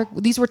Williamsburg.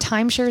 These were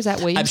timeshares at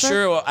Williamsburg. I'm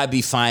sure I'd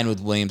be fine with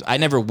Williams. I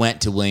never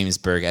went to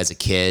Williamsburg as a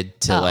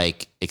kid to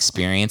like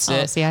experience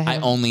it. See, I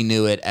only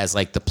knew it as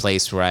like the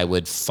place where I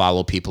would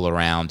follow people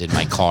around in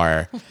my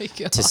car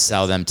to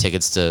sell them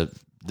tickets to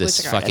this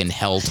Which fucking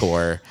hell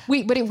tour.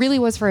 Wait, but it really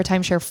was for a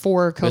timeshare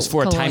for It was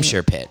for a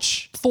timeshare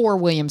pitch for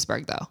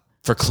Williamsburg, though.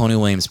 for Colonial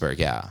Williamsburg.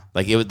 Yeah,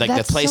 like it was like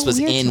That's the place so was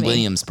weird to in me.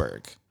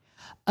 Williamsburg.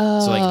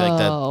 Oh, So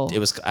like it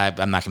was.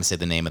 I'm not going to say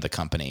the name of the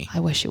company, I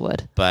wish you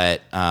would.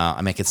 but I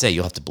mean, I could say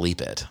you'll have to bleep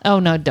it. Oh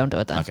no, don't do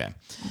it then. Okay.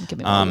 Give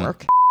me more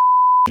work.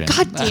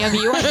 God damn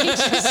you! I hate you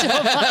so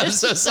much. I'm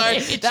so sorry.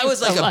 That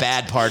was like a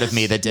bad part of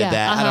me that did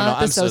that. I don't know. The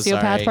I'm so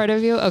sociopath sorry. part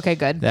of you. Okay,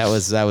 good. That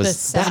was. The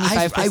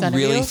 75% I of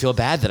really you? feel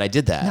bad that I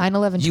did that.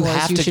 9/11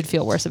 tours you should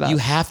feel worse about. You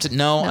have to.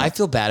 No, I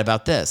feel bad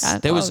about this.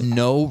 There was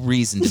no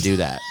reason to do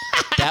that.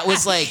 That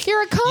was like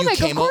You're a comic.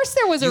 Of course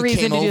there was a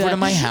reason to do You came over that. to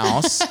my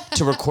house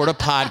to record a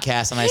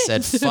podcast, and I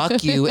said,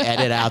 "Fuck you,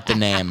 edit out the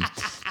name."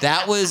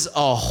 That was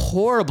a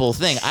horrible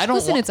thing.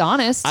 Listen, it's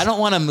honest. I don't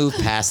want to move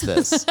past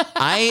this.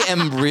 I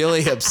am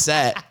really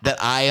upset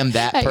that I am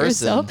that At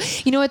person.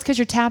 yourself. You know, it's because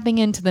you're tapping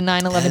into the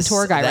 9/11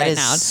 tour guy That right is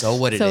now. so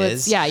what it so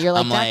is. Yeah, you're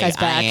like, I'm that guy's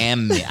back. I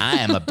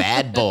am a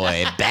bad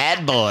boy.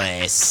 Bad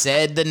boy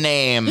said the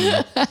name.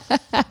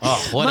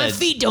 Oh, what My a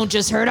feet don't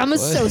just hurt. I'm a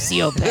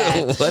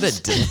sociopath.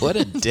 what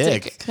a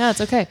dick. No,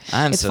 it's okay.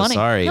 I'm it's so funny.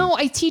 sorry. No,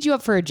 I teed you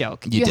up for a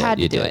joke. You did, had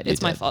to you do did, it. you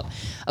It's my did. fault.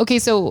 Okay,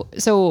 so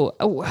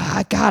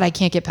God, I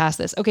can't get past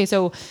this. Okay,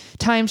 so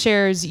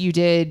timeshares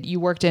you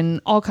worked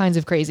in all kinds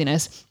of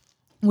craziness.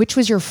 Which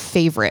was your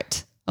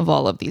favorite of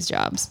all of these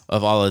jobs?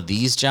 Of all of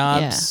these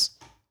jobs.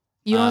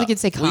 You don't think it's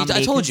say comedy.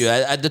 I told you,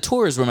 the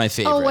tours were my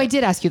favorite. Oh, I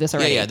did ask you this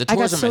already. Yeah, the I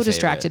got tours are my so favorite.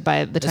 distracted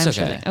by the time It's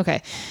okay. shifting.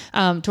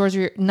 Okay. Tours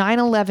were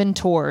 9/11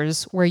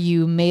 tours where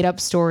you made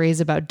up stories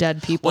about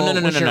dead people. Well,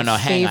 no. was your Hang on.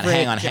 favorite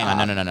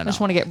No. job. I just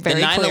want to get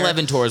very The clear.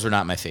 9/11 tours were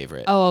not my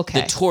favorite. Oh,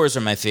 okay. The tours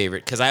are my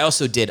favorite because I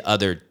also did I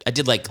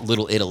did like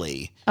Little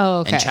Italy. Oh,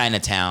 okay. And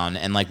Chinatown,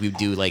 and like we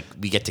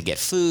get to get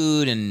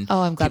food, and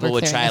Oh, I'm glad people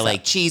we're would clearing try this like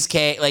up.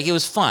 cheesecake. Like it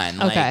was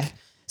fun. Okay. Like,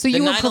 So you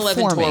the were 9/11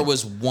 performing. tour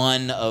was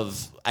one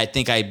of. I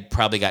think I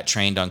probably got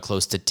trained on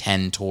close to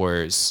 10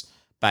 tours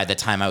by the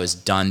time I was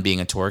done being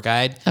a tour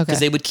guide. Okay. Because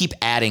they would keep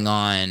adding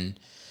on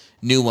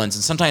new ones,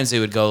 and sometimes they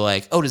would go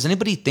like, "Oh, does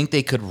anybody think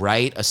they could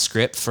write a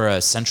script for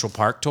a Central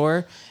Park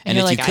tour?" And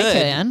you're if like, you "I could,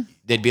 can."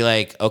 they'd be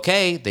like,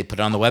 "Okay." They put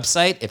it on the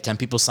website. If 10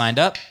 people signed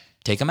up,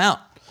 take them out.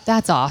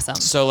 That's awesome.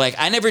 So like,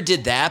 I never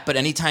did that, but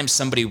anytime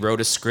somebody wrote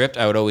a script,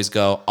 I would always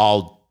go,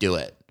 "I'll do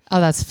it."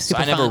 Oh, that's So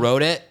super I never fun.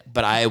 wrote it,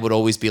 but I would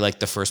always be like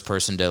the first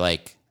person to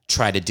like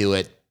try to do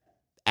it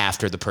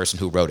after the person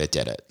who wrote it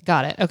did it.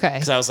 Got it. Okay.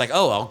 Because I was like,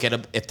 oh,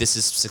 if this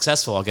is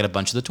successful, I'll get a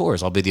bunch of the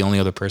tours. I'll be the only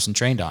other person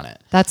trained on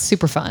it. That's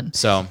super fun.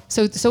 So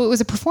So it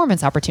was a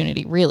performance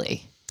opportunity,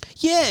 really.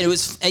 yeah, it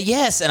was,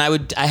 yes. And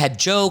I had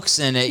jokes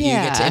and you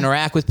get to Yeah.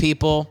 interact with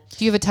people.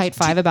 Do you have a tight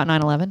five about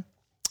 9/11?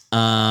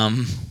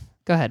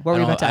 Go ahead. What were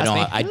you about to ask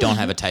me? I don't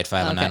have a tight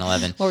five on Okay.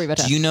 9/11. What were you about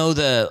to Do you know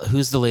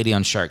who's the lady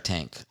on Shark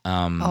Tank?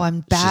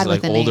 I'm bad she's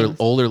like with the names.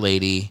 older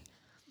lady.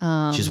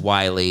 She's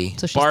wily.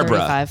 So she's Barbara.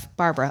 35.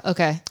 Barbara.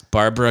 Okay.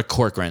 Barbara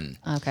Corcoran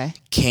Okay.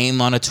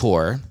 came on a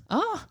tour.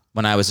 Oh.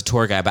 when I was a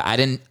tour guide, but I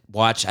didn't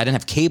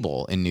have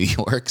cable in New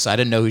York, so I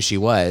didn't know who she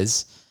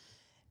was.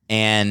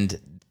 And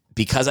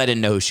because I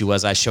didn't know who she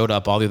was, I showed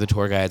up. All the other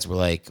tour guides were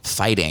like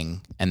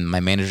fighting. And my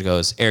manager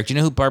goes, Eric, do you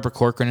know who Barbara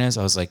Corcoran is?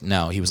 I was like,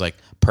 no. He was like,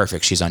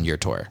 perfect. She's on your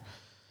tour.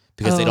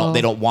 Because they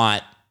don't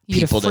want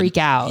you people to freak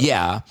out.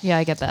 Yeah. Yeah,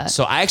 I get that.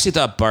 So I actually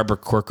thought Barbara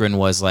Corcoran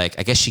was like,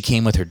 I guess she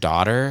came with her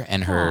daughter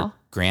and her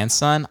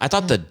grandson. I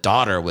thought the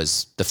daughter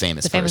was the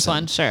famous person. Famous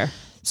one, sure.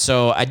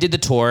 So I did the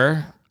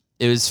tour.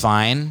 It was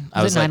fine.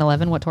 Was it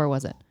 9/11? What tour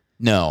was it?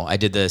 No, I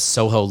did the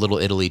Soho Little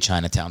Italy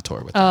Chinatown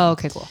tour with them. Oh,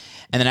 okay, cool.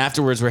 And then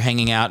afterwards, we're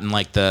hanging out in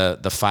like the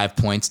 5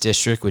 Points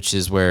district, which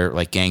is where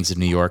like Gangs of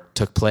New York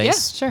took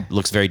place. Yeah, sure. It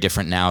looks very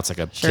different now. It's like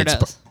a Sure kids'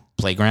 does.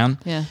 playground.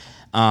 Yeah.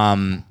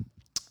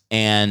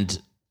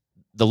 And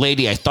the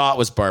lady I thought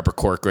was Barbara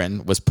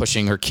Corcoran was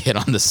pushing her kid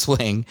on the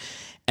swing.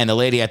 And the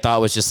lady I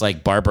thought was just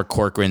like Barbara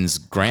Corcoran's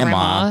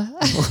grandma.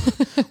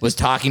 Was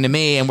talking to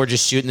me, and we're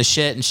just shooting the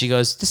shit. And she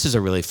goes, "This is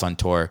a really fun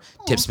tour.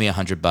 Tips me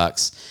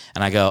 $100."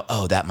 And I go,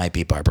 "Oh, that might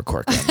be Barbara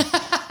Corcoran."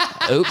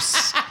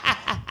 Oops.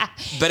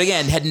 But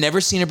again, had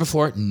never seen her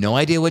before. No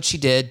idea what she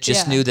did.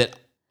 Just knew that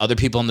other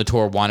people on the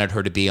tour wanted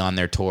her to be on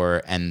their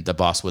tour, and the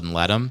boss wouldn't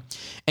let them.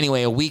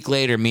 Anyway, a week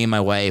later, me and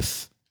my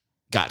wife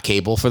got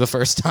cable for the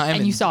first time.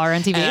 And you saw her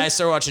on TV? And I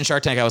started watching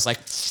Shark Tank. I was like,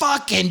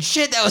 fucking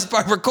shit, that was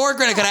Barbara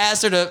Corcoran. I could have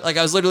asked her to, like,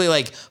 I was literally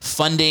like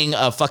funding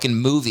a fucking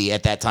movie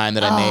at that time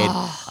that I made.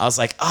 I was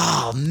like,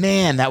 oh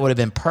man, that would have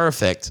been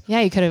perfect. Yeah,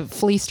 you could have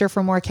fleeced her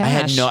for more cash.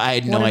 I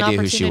had no What an idea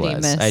who she opportunity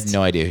was. missed. I had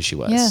no idea who she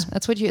was. Yeah,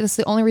 that's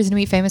the only reason to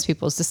meet famous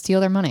people is to steal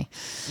their money.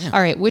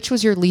 All right, which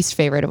was your least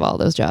favorite of all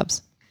those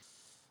jobs?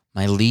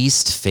 My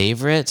least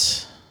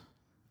favorite?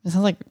 It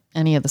sounds like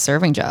any of the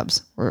serving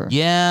jobs were.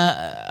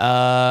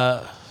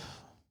 Yeah.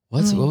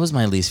 What was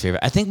my least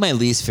favorite? I think my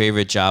least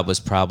favorite job was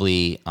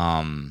probably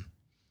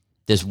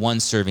this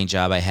one serving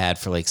job I had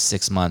for like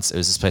 6 months. It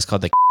was this place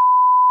called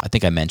I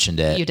think I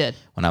mentioned it. You did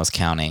when I was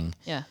counting.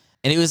 Yeah,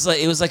 and it was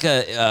like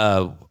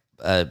a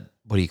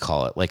what do you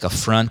call it? Like a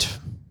front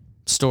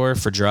store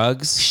for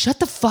drugs.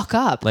 Shut the fuck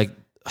up. Like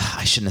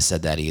I shouldn't have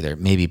said that either.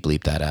 Maybe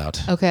bleep that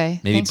out.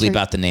 Okay. Maybe bleep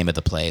out the name of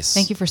the place.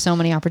 Thank you for so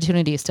many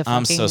opportunities to.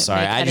 I'm so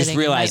sorry. I just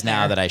realized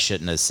now that I I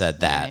shouldn't have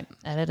said that. right.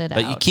 Edit it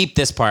But out. you keep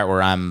this part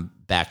where I'm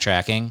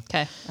backtracking.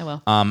 Okay, I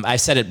will. I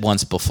said it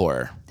once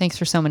before. Thanks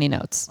for so many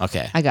notes.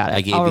 Okay. I got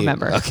it. I'll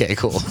remember. Okay,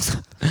 cool.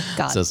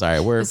 God. So sorry.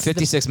 We're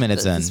 56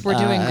 minutes in. We're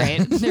doing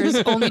great. There's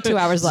only 2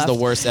 hours left. This is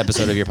the worst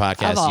episode of your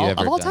podcast you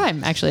ever of all done.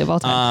 time, actually, of all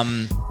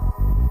time.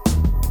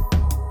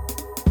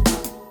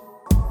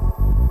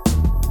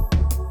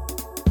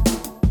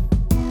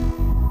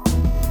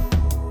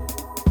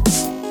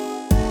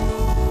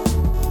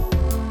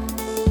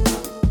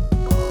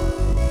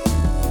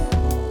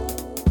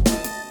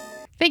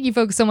 Thank you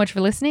folks so much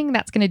for listening.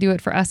 That's going to do it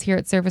for us here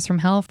at Service from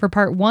Hell for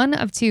part 1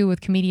 of 2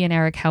 with comedian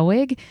Eric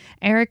Hellwig.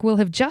 Eric will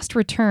have just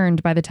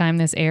returned by the time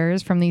this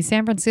airs from the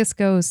San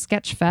Francisco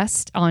Sketch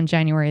Fest on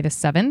January the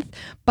 7th.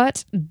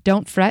 But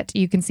don't fret,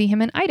 you can see him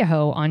in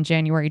Idaho on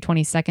January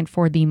 22nd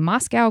for the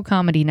Moscow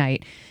Comedy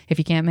Night. If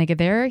you can't make it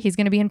there, he's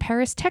going to be in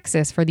Paris,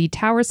 Texas for the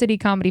Tower City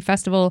Comedy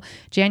Festival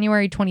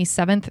January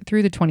 27th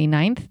through the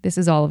 29th. This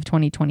is all of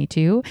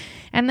 2022.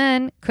 And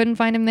then, couldn't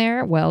find him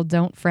there? Well,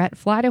 don't fret,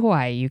 fly to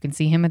Hawaii. You can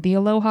see him at the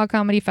Aloha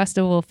Comedy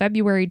Festival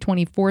February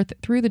 24th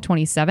through the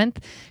 27th.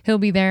 He'll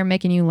be there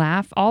making you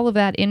laugh. All of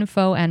that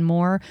info and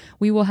more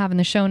we will have in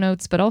the show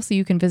notes, but also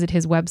you can visit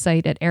his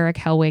website at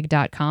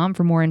erichellwig.com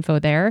for more info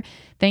there.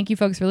 Thank you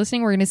folks for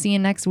listening. We're going to see you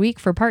next week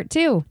for part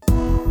 2.